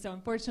story, so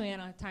unfortunately I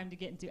don't have time to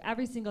get into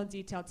every single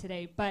detail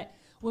today. But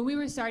when we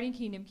were starting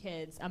Kingdom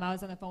Kids, I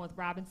was on the phone with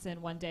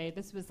Robinson one day.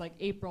 This was like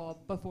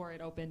April before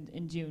it opened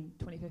in June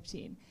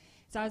 2015.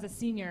 So I was a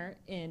senior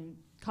in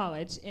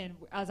college, and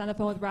I was on the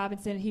phone with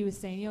Robinson, and he was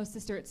saying, you know,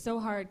 sister, it's so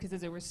hard because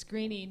as they were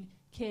screening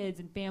kids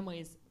and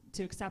families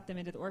to accept them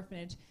into the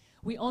orphanage,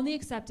 we only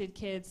accepted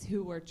kids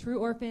who were true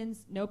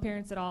orphans, no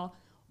parents at all,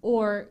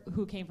 or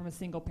who came from a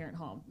single-parent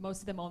home.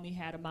 Most of them only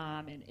had a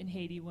mom, and in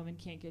Haiti, women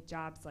can't get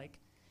jobs like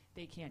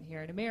they can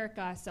here in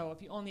America, so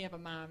if you only have a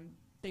mom,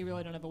 they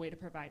really don't have a way to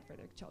provide for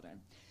their children.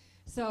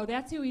 So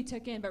that's who we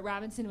took in, but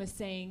Robinson was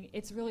saying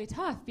it's really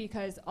tough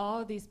because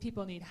all of these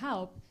people need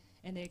help,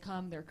 and they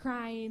come, they're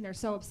crying, they're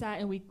so upset,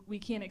 and we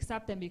can't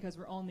accept them because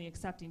we're only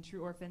accepting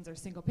true orphans or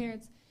single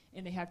parents,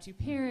 and they have two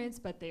parents,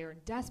 but they are in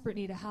desperate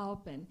need of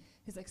help. And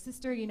he's like,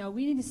 sister, you know,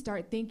 we need to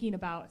start thinking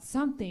about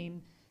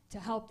something to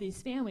help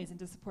these families and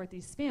to support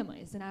these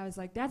families. And I was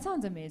like, that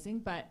sounds amazing,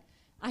 but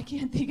I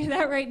can't think of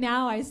that right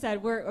now. I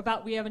said,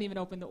 we haven't even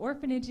opened the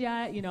orphanage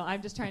yet. You know,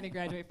 I'm just trying to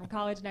graduate from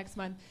college next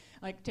month,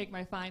 like take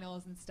my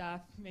finals and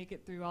stuff, make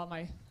it through all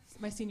my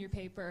senior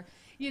paper.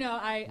 You know,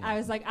 I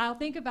was like, I'll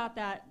think about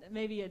that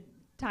maybe a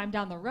time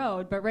down the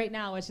road, but right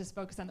now let's just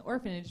focus on the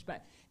orphanage.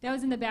 But that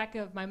was in the back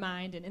of my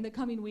mind, and in the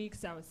coming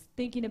weeks I was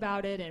thinking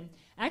about it. And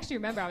I actually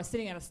remember I was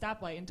sitting at a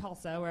stoplight in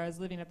Tulsa where I was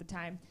living at the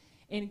time,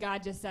 and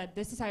God just said,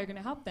 this is how you're going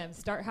to help them.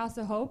 Start House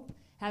of Hope,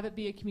 have it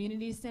be a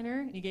community center,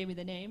 and he gave me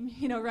the name,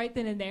 you know, right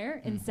then and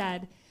there, and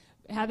said,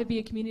 have it be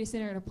a community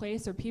center in a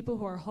place where people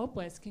who are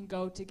hopeless can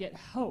go to get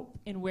hope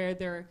and where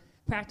their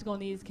practical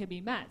needs can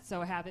be met.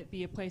 So have it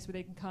be a place where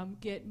they can come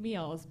get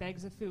meals,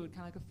 bags of food,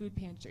 kind of like a food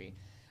pantry.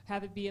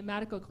 Have it be a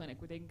medical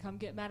clinic where they can come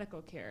get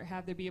medical care.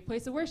 Have there be a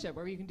place of worship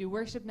where you can do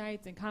worship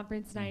nights and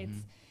conference nights,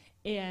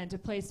 and a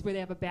place where they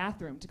have a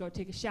bathroom to go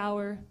take a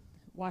shower,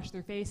 wash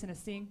their face in a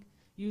sink,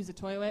 use a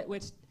toilet,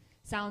 which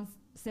sounds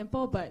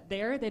simple, but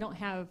they don't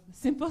have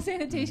simple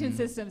sanitation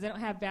systems. They don't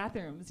have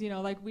bathrooms, you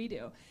know, like we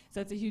do. So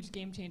it's a huge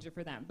game changer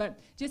for them. But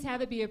just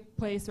have it be a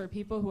place where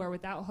people who are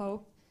without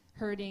hope,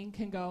 hurting,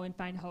 can go and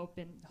find hope,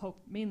 and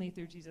hope mainly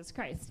through Jesus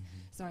Christ.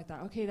 So I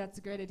thought, okay, that's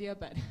a great idea,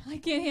 but I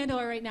can't handle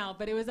it right now.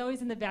 But it was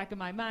always in the back of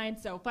my mind.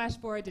 So flash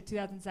forward to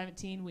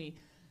 2017, we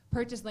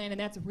purchased land, and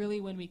that's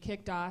really when we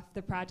kicked off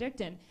the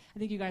project. And I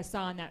think you guys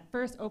saw in that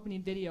first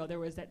opening video, there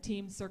was that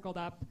team circled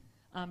up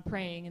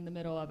praying in the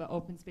middle of an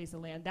open space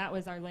of land. That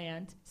was our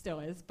land, still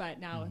is,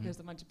 but now there's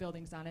a bunch of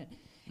buildings on it,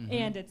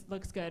 and it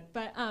looks good.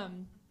 But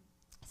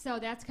so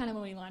that's kind of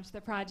when we launched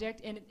the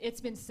project, and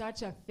it's been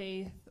such a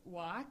faith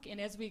walk.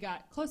 And as we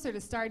got closer to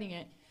starting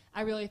it,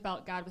 I really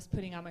felt God was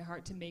putting on my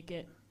heart to make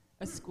it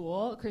a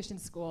school, a Christian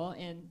school,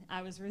 and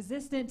I was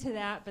resistant to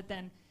that, but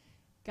then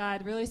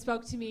God really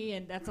spoke to me,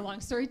 and that's a long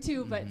story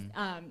too, but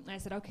I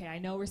said, okay, I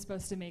know we're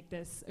supposed to make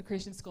this a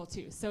Christian school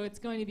too. So it's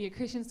going to be a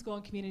Christian school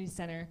and community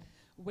center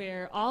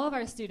where all of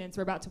our students,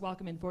 we're about to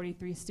welcome in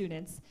 43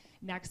 students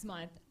next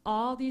month,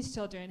 all these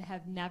children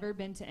have never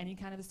been to any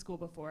kind of a school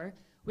before.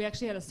 We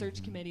actually had a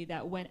search committee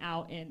that went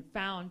out and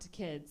found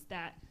kids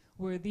that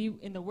were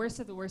in the worst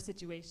of the worst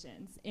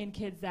situations, and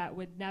kids that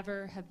would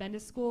never have been to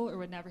school or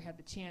would never have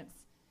the chance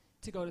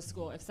to go to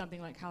school if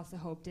something like House of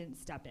Hope didn't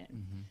step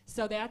in.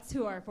 So that's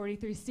who our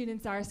 43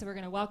 students are, so we're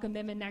going to welcome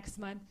them in next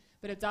month,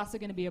 but it's also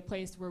going to be a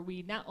place where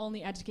we not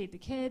only educate the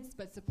kids,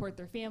 but support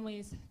their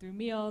families through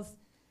meals,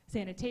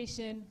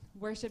 sanitation,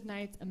 worship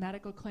nights, a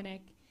medical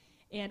clinic,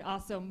 and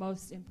also,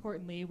 most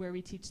importantly, where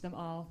we teach them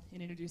all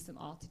and introduce them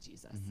all to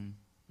Jesus.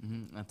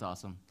 That's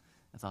awesome.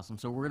 That's awesome.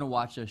 So we're going to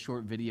watch a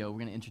short video. We're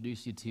going to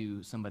introduce you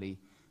to somebody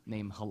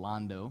named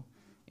Halando,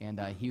 and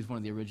he's one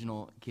of the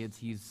original kids.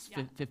 He's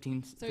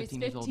 15 So he's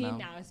 15 years old 15 now.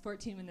 now. He's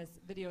 14 when this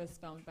video is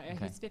filmed, but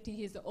Okay. he's 15.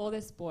 He's the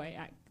oldest boy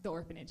at the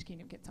orphanage,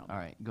 Kingdom Kids Home. All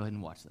right, go ahead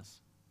and watch this.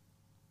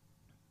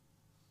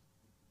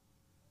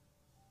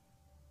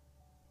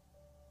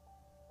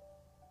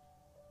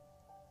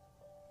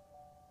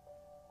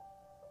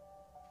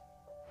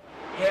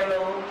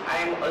 Hello,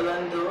 I'm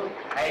Orlando.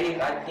 I live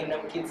at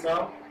Kingdom Kids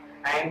Home.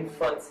 I'm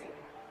 14.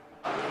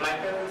 My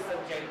favorite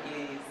subject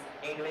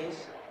is English.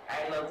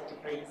 I love to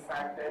play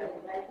soccer.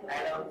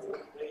 I love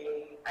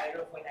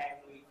when I'm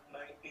with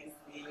Mary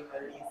Christy,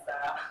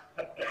 Melissa,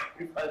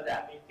 with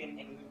Alda American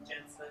and with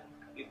Johnson,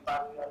 with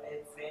Pablo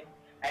Edson.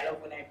 I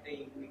love when I'm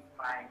playing with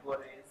my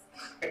brothers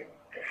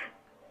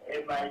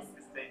and my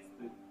sisters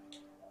too.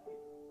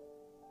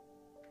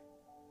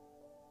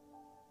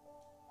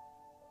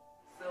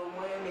 So,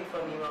 moi, mes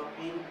familles en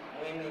pile,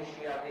 moi, je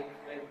suis avec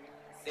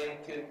celle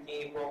qui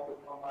est pour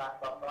maman et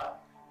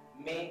papa,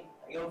 mais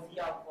ils ont vu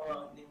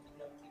avoir des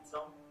Kingdom Kids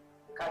Home,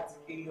 quand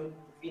ils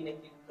viennent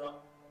dans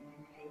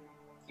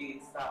que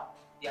ça,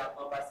 et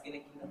après parce que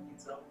les Kingdom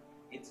Kids Home,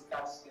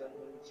 éducation,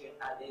 nous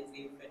à l'aise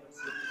et fait nous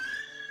sortir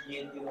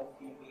bien de nos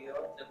filles,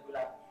 c'est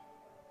là.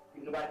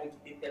 Nous allons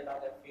quitter tellement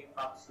de filles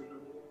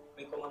absolument,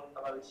 mais comment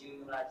nous allons gérer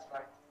la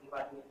traque, nous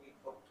allons nous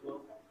pour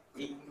tout,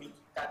 et nous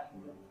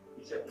allons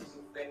je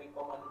nous fais mais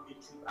comment nous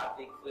vivons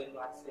avec frère nous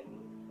accès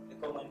nous et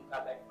comment nous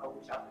travaillons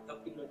avec chaque temps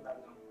qui nous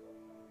travaillons.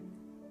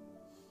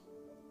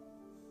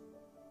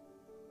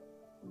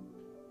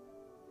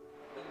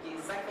 Ok,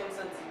 ça fait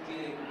sentir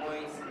que moi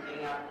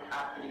c'est un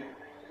appelé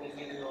pour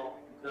venir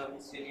un grand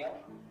missionnaire.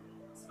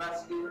 C'est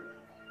parce que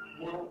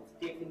moi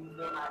j'étais venu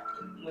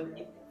moi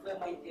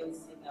vraiment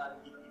intéressé dans la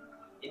Bible.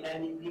 Et dans la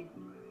Bible,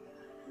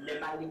 les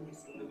manières qui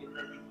sont nous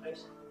dans les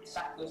prêches,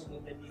 chaque fois que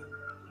nous dit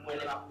moi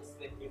les ma presque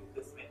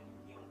de semaine.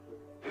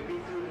 Depuis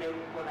tout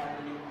même qu'on a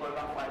vu l'école,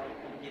 parfois les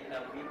premiers de la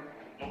vie,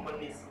 on peut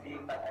décider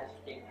de partager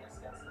quelque chose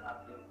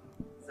avec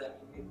les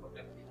amis pour le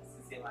faire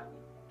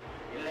systématique.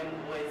 Et là,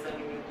 moi, les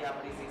amis qui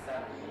apprécient ça,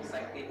 nous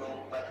sacrés dans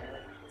mon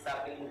patron,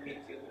 ça fait nous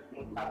vécu,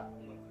 nous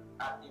tapons,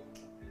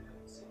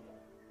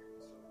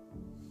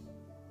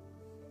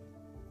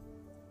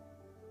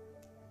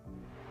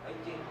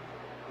 ok.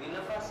 Une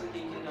façon de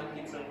dire dans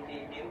les questions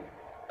bien,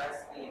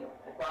 parce qu'on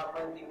peut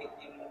apprendre de mettre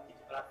des mots qui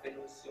font la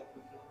notion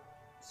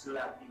sur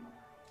la Bible.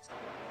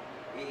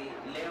 Et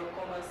là, on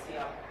commence à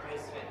faire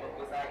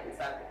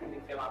ça me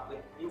fait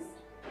apprendre plus.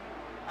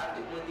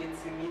 Atik mwen te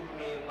timid,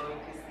 men mwen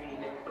Christine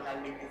lè kon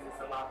al l'eglise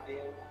seman fè,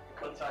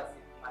 kon chwazi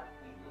pou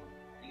matri,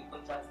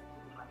 kon chwazi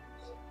pou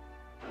matri.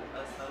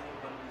 Ansan nou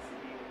kon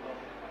disili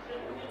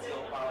yon ti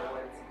yon parol,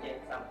 ti gen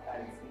sam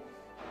kalisi.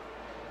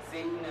 Se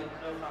yon nan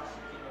kran fashi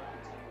ki nan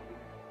kouti yon.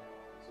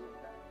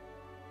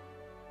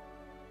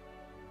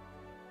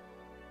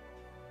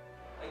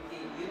 Ok,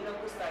 yon nan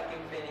kousta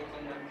kem fene ki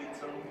nan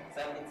bitson,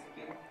 sa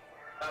metike.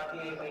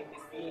 Papi yon mwen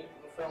Christine,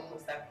 yon fè yon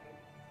kousta ki,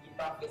 yon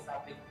pa fè sa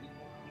pek ki.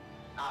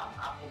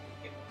 A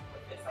publiquer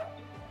pour faire ça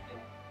plus pour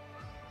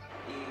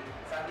et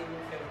ça devait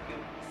nous faire que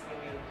plus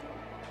sérieux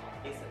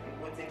et c'est une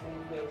beauté que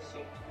nous pouvons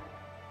chercher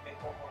mais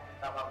comment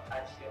on va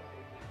agir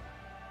oui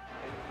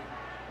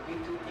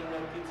tout qui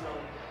nous dit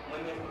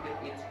moi-même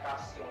peut-être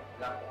éducation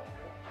là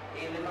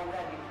et le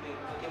langage dit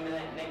que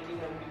les qui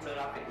nous dit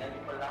avec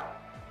l'école là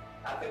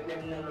avec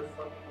même le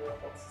fond de la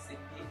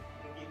société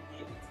nous dit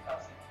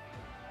éducation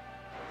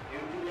et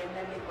puis même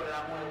l'école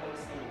là moi comme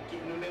si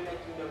nous-mêmes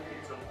qui nous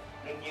dit nous avons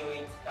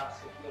une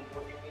éducation qui nous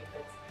protège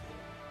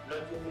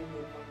l'autre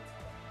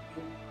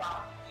nous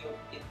pas qui ont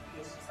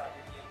été sur ça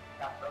devient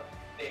capable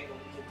de faire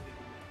un nouveau pays.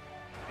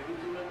 Et puis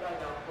tout le temps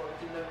encore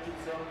qui nous dit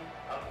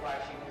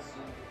encourager nous sur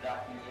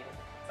la vie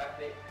ça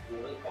fait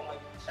comment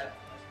chaque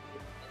chose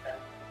est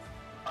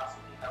parce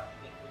que nous avons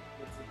une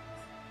côté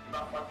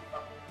parfois tu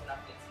pas pour la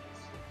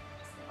flexibilité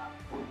c'est pas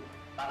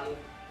parler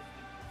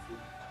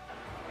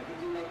et puis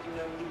tout le temps qui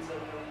nous dit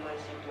nous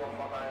manger 3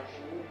 fois par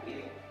jour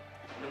et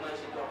nous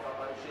mangeons 3 fois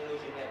par jour,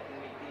 nous mettons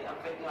en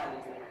fait nous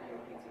allons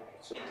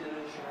et tous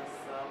nous jouons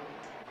ensemble,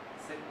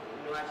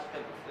 nous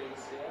achetons pour frères et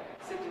sœurs,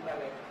 c'est tout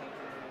bagage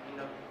qui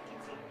nous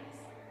Kingdom Kids.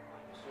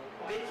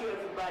 Thank you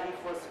everybody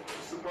for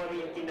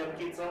supporting Kingdom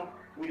Kids.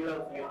 We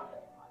love you.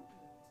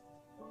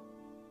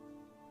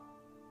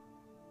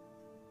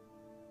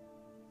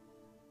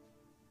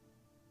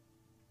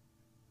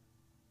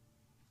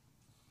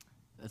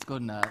 Let's go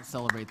ahead and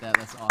celebrate that.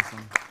 That's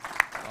awesome.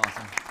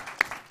 Awesome.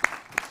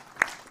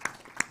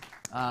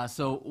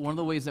 So one of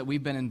the ways that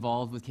we've been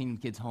involved with Kingdom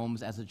Kids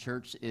Homes as a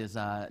church is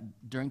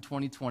during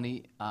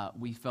 2020,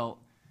 we felt,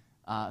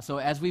 so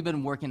as we've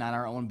been working on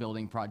our own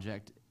building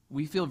project,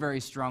 we feel very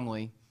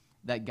strongly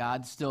that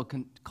God still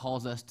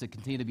calls us to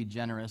continue to be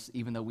generous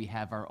even though we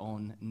have our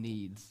own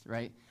needs,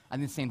 right? I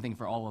think the same thing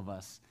for all of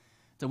us.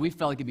 So we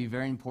felt like it'd be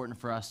very important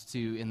for us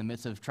to, in the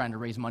midst of trying to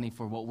raise money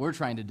for what we're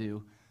trying to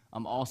do,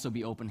 also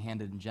be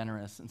open-handed and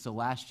generous. And so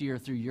last year,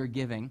 through your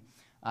giving,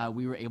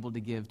 we were able to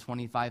give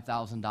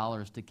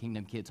 $25,000 to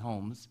Kingdom Kids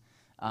Homes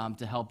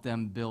to help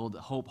them build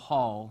Hope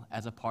Hall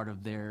as a part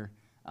of their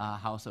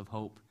House of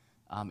Hope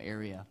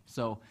area.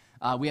 So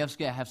we have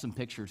some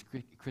pictures.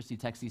 Christy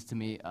texted these to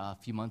me a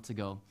few months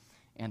ago,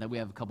 and we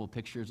have a couple of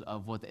pictures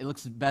of what it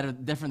looks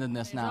different than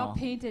this it's now. It's all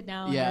painted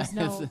now, and yeah,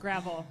 there's no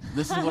gravel.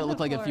 This is what it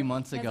looked like a few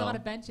months ago. There's a lot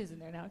of benches in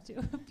there now,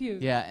 too.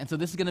 Yeah, and so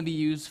this is going to be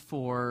used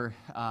for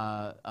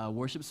a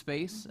worship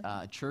space.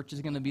 Church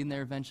is going to be in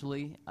there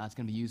eventually. It's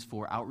going to be used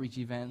for outreach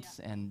events,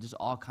 and just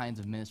all kinds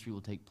of ministry will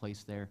take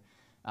place there.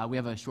 We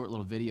have a short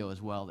little video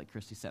as well that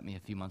Christy sent me a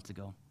few months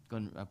ago. Go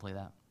ahead and play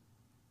that.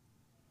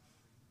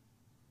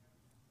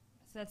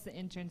 So that's the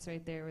entrance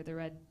right there where the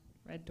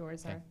red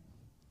doors are.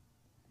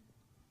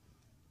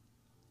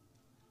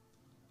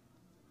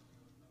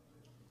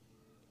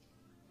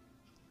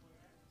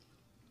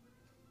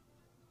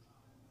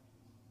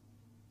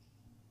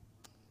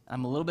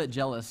 I'm a little bit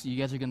jealous. You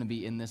guys are going to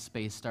be in this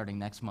space starting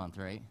next month,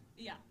 right?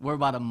 Yeah. We're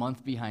about a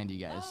month behind you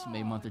guys, Oh,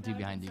 maybe a month or two that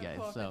behind would've you been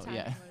guys. so cool if So the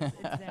yeah. timing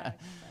was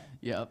exact,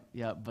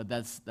 Yep. But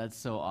that's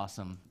so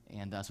awesome,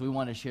 and so we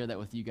want to share that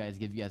with you guys,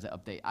 give you guys an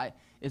update.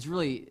 It's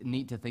really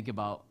neat to think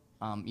about,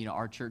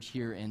 our church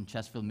here in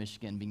Chesterfield,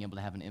 Michigan, being able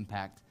to have an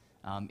impact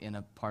in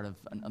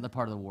another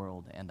part of the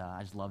world, and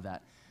I just love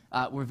that.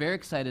 We're very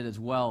excited as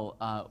well.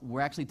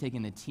 We're actually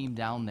taking a team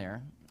down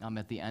there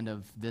at the end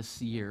of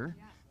this year,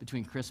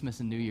 between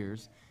Christmas and New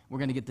Year's. We're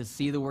going to get to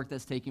see the work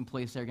that's taking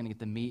place there. We're going to get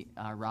to meet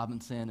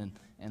Robinson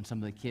and some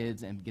of the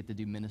kids and get to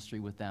do ministry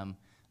with them.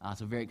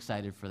 So very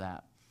excited for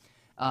that.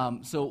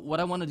 So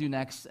what I want to do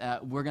next,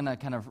 we're going to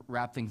kind of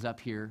wrap things up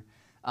here.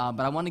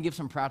 But I want to give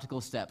some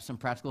practical steps, some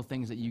practical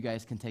things that you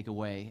guys can take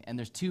away. And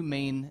there's two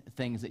main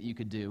things that you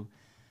could do.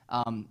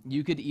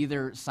 You could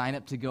either sign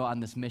up to go on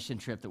this mission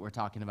trip that we're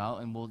talking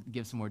about, and we'll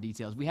give some more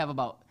details. We have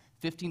about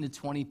 15 to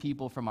 20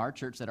 people from our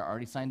church that are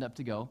already signed up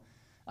to go.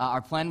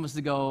 Our plan was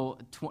to go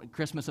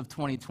Christmas of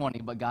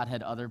 2020, but God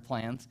had other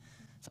plans,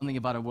 something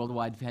about a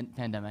worldwide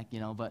pandemic,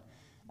 but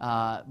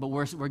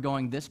we're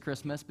going this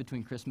Christmas,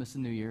 between Christmas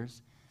and New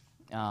Year's,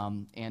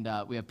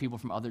 and we have people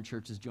from other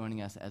churches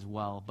joining us as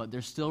well. But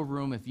there's still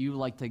room if you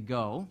like to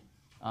go.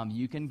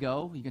 You can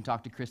go. You can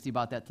talk to Christy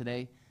about that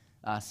today.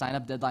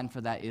 Sign-up deadline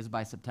for that is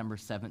by September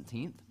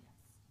 17th.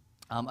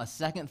 A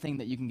second thing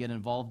that you can get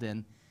involved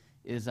in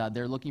is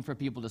they're looking for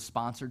people to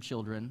sponsor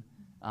children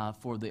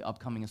for the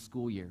upcoming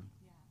school year.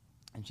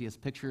 And she has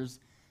pictures.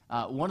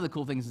 One of the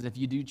cool things is if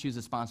you do choose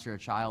to sponsor a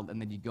child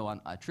and then you go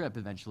on a trip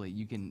eventually,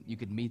 you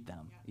could meet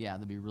them. Yeah,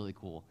 that'd be really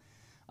cool.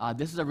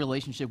 This is a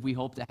relationship we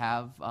hope to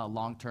have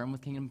long-term with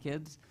Kingdom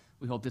Kids.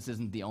 We hope this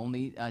isn't the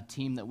only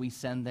team that we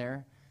send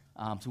there.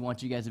 So we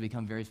want you guys to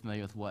become very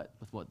familiar with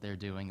what they're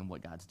doing and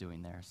what God's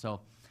doing there.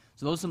 So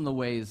those are some of the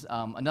ways.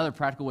 Another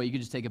practical way, you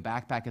could just take a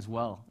backpack as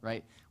well,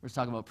 right? We're just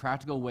talking about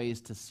practical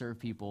ways to serve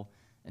people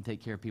and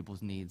take care of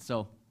people's needs.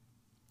 So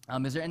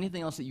is there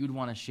anything else that you would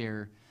want to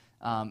share,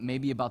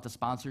 maybe about the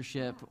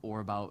sponsorship or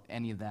about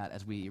any of that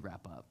as we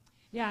wrap up?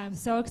 Yeah, I'm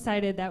so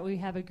excited that we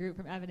have a group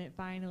from Evident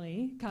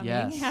finally coming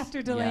Yes,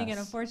 after delaying it, yes.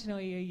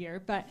 unfortunately, a year.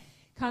 But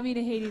coming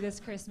to Haiti this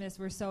Christmas,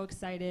 we're so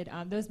excited.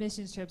 Those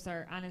missions trips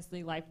are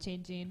honestly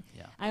life-changing.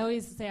 Yeah. I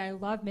always say I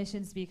love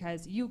missions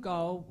because you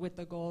go with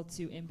the goal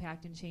to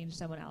impact and change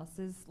someone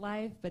else's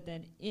life, but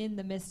then in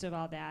the midst of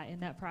all that, in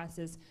that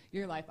process,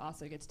 your life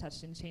also gets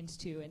touched and changed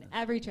too. And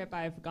every trip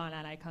I've gone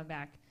on, I come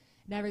back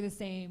never the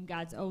same.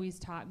 God's always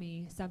taught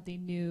me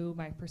something new.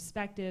 My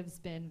perspective's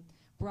been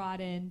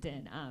broadened,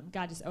 and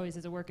God just always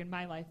has a work in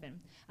my life, and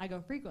I go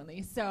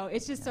frequently. So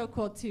it's just so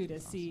cool, too, to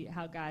see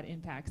how God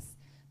impacts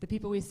the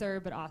people we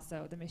serve, but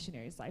also the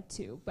missionaries' life,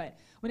 too. But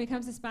when it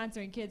comes to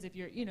sponsoring kids, if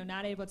you're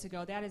not able to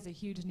go, that is a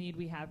huge need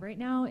we have right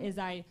now. As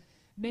I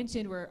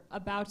mentioned, we're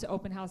about to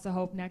open House of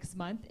Hope next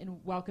month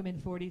and welcome in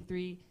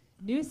 43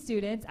 new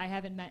students. I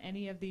haven't met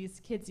any of these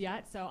kids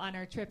yet, so on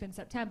our trip in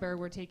September,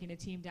 we're taking a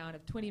team down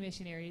of 20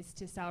 missionaries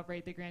to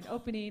celebrate the grand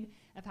opening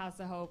of House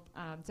of Hope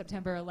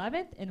September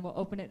 11th, and we'll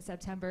open it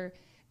September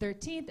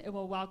 13th, and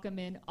we'll welcome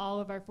in all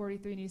of our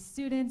 43 new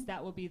students.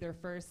 That will be their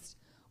first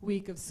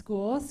week of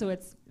school, so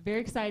it's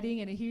very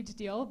exciting and a huge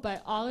deal,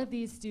 but all of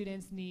these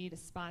students need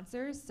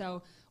sponsors,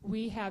 so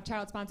we have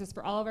child sponsors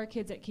for all of our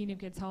kids at Kingdom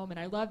Kids Home, and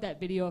I love that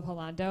video of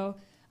Rolando,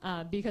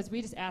 because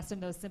we just asked him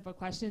those simple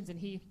questions, and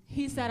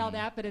he said all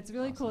that, but it's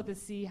really cool to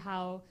see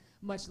how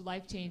much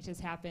life change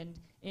has happened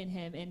in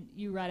him, and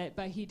you read it,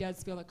 but he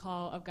does feel the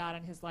call of God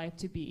on his life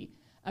to be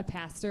a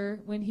pastor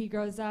when he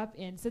grows up,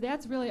 and so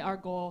that's really our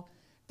goal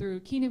through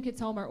Kingdom Kids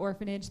Home, our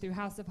orphanage, through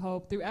House of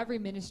Hope, through every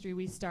ministry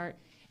we start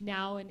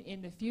now and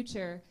in the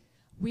future.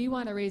 We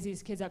want to raise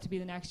these kids up to be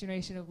the next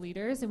generation of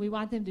leaders, and we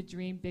want them to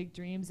dream big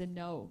dreams and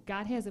know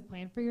God has a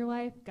plan for your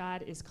life.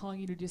 God is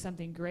calling you to do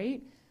something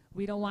great.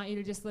 We don't want you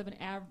to just live an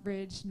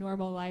average,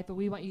 normal life, but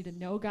we want you to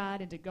know God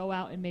and to go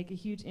out and make a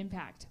huge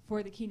impact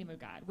for the kingdom of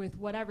God with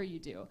whatever you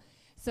do.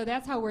 So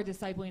that's how we're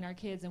discipling our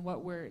kids and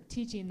what we're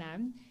teaching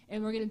them.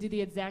 And we're going to do the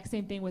exact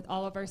same thing with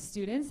all of our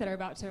students that are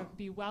about to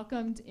be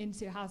welcomed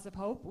into House of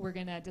Hope. We're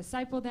going to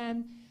disciple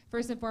them.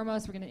 First and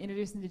foremost, we're going to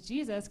introduce them to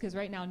Jesus, because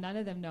right now none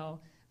of them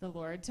know the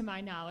Lord, to my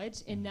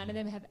knowledge, and none of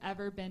them have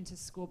ever been to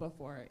school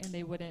before, and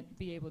they wouldn't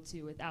be able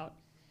to without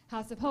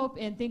House of Hope.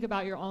 And think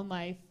about your own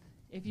life.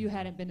 If you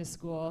hadn't been to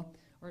school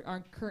or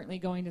aren't currently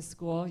going to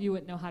school, you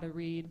wouldn't know how to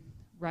read,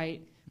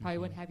 write, probably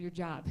wouldn't have your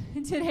job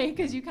today,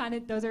 because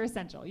those are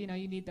essential. You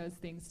need those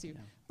things to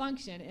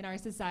function in our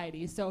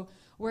society. So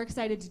we're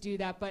excited to do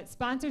that. But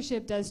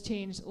sponsorship does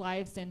change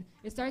lives, and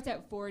it starts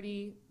at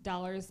 $40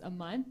 a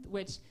month,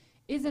 which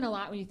isn't a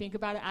lot when you think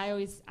about it. I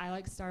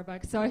like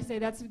Starbucks, so I say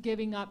that's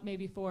giving up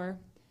maybe for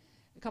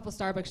a couple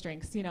Starbucks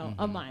drinks,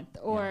 a month,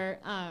 or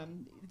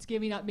it's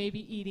giving up maybe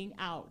eating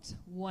out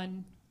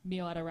one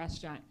meal at a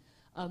restaurant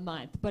a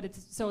month. But it's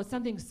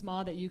something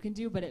small that you can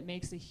do, but it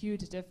makes a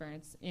huge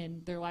difference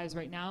in their lives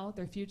right now,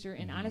 their future,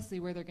 and honestly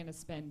where they're going to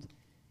spend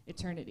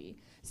eternity.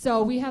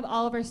 So we have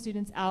all of our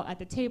students out at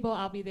the table.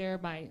 I'll be there.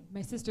 My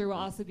sister will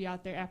also be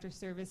out there after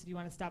service if you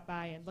want to stop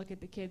by and look at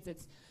the kids.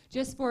 It's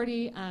just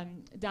 $40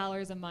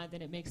 a month,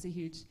 and it makes a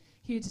huge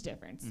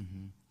difference.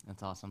 Mm-hmm.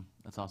 That's awesome.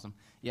 That's awesome.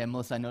 Yeah,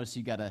 Melissa, I noticed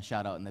you got a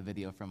shout out in the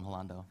video from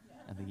Rolando.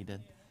 I think you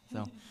did.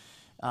 So,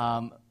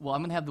 well,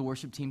 I'm going to have the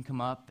worship team come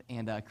up,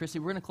 and Christy,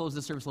 we're going to close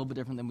this service a little bit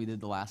different than we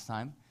did the last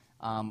time.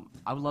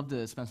 I would love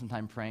to spend some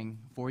time praying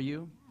for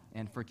you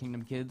and for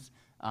Kingdom Kids.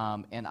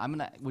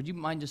 And would you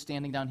mind just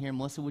standing down here?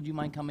 Melissa, would you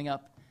mind coming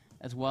up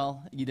as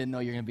well? You didn't know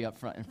you're going to be up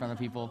front in front of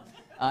people.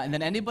 And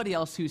then anybody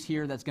else who's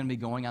here that's going to be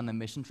going on the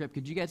mission trip,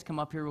 could you guys come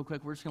up here real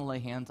quick? We're just going to lay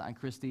hands on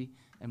Christy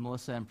and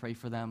Melissa and pray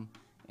for them,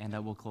 and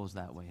we'll close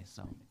that way.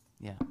 So,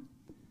 yeah.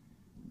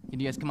 Can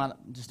you guys come on up?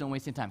 Just don't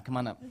waste any time. Come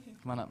on up.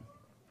 Come on up.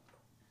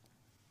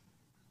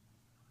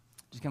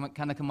 Just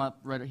come up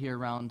right here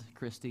around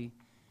Christy,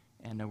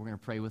 and we're going to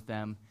pray with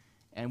them.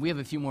 And we have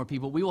a few more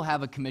people. We will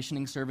have a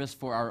commissioning service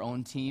for our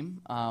own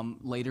team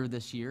later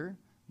this year,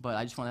 but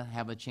I just want to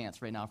have a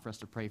chance right now for us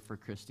to pray for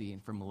Christy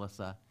and for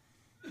Melissa.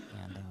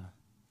 And,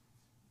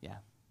 yeah,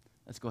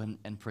 let's go ahead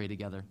and pray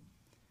together.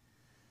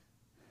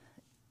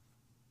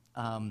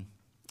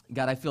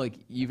 God, I feel like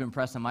you've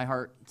impressed on my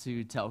heart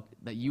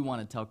that you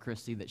want to tell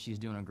Christy that she's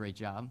doing a great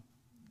job,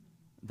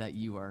 that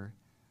you are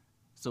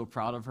so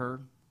proud of her.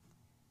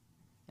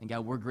 And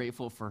God, we're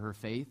grateful for her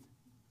faith.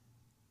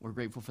 We're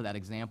grateful for that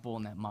example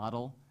and that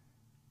model.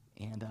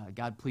 And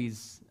God,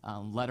 please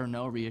let her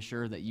know,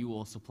 reassure that you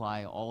will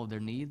supply all of their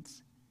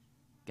needs.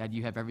 God,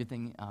 you have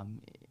everything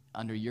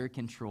under your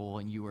control,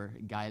 and you are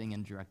guiding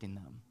and directing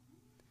them.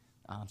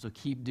 So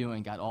keep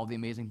doing, God, all the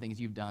amazing things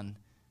you've done.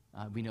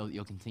 We know that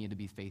you'll continue to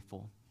be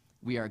faithful.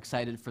 We are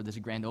excited for this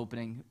grand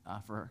opening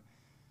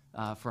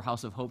for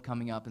House of Hope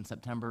coming up in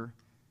September.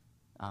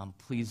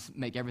 Please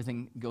make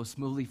everything go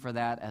smoothly for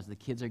that as the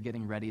kids are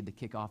getting ready to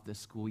kick off this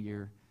school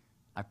year.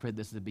 I pray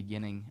this is the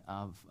beginning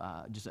of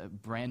just a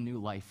brand new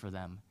life for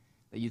them,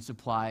 that you'd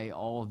supply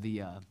all of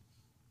the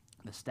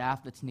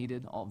staff that's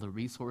needed, all the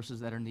resources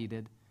that are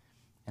needed,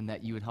 and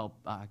that you would help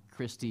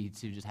Christy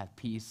to just have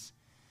peace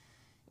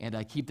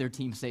and keep their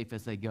team safe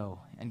as they go.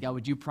 And God,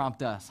 would you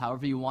prompt us,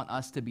 however you want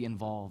us to be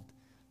involved,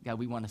 God,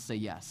 we want to say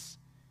yes.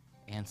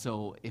 And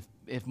so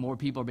if more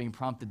people are being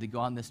prompted to go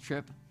on this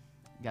trip,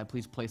 God,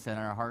 please place that in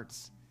our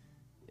hearts.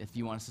 If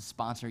you want us to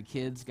sponsor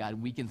kids, God,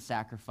 we can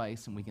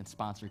sacrifice and we can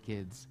sponsor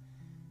kids.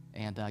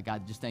 And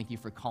God, just thank you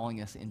for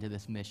calling us into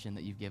this mission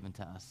that you've given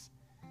to us.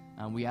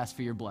 We ask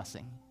for your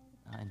blessing.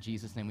 In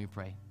Jesus' name we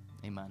pray.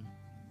 Amen.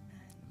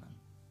 Amen.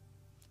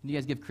 Can you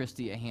guys give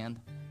Christy a hand?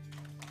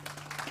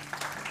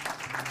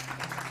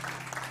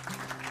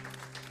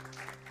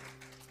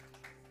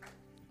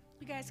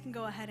 You guys can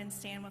go ahead and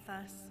stand with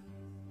us.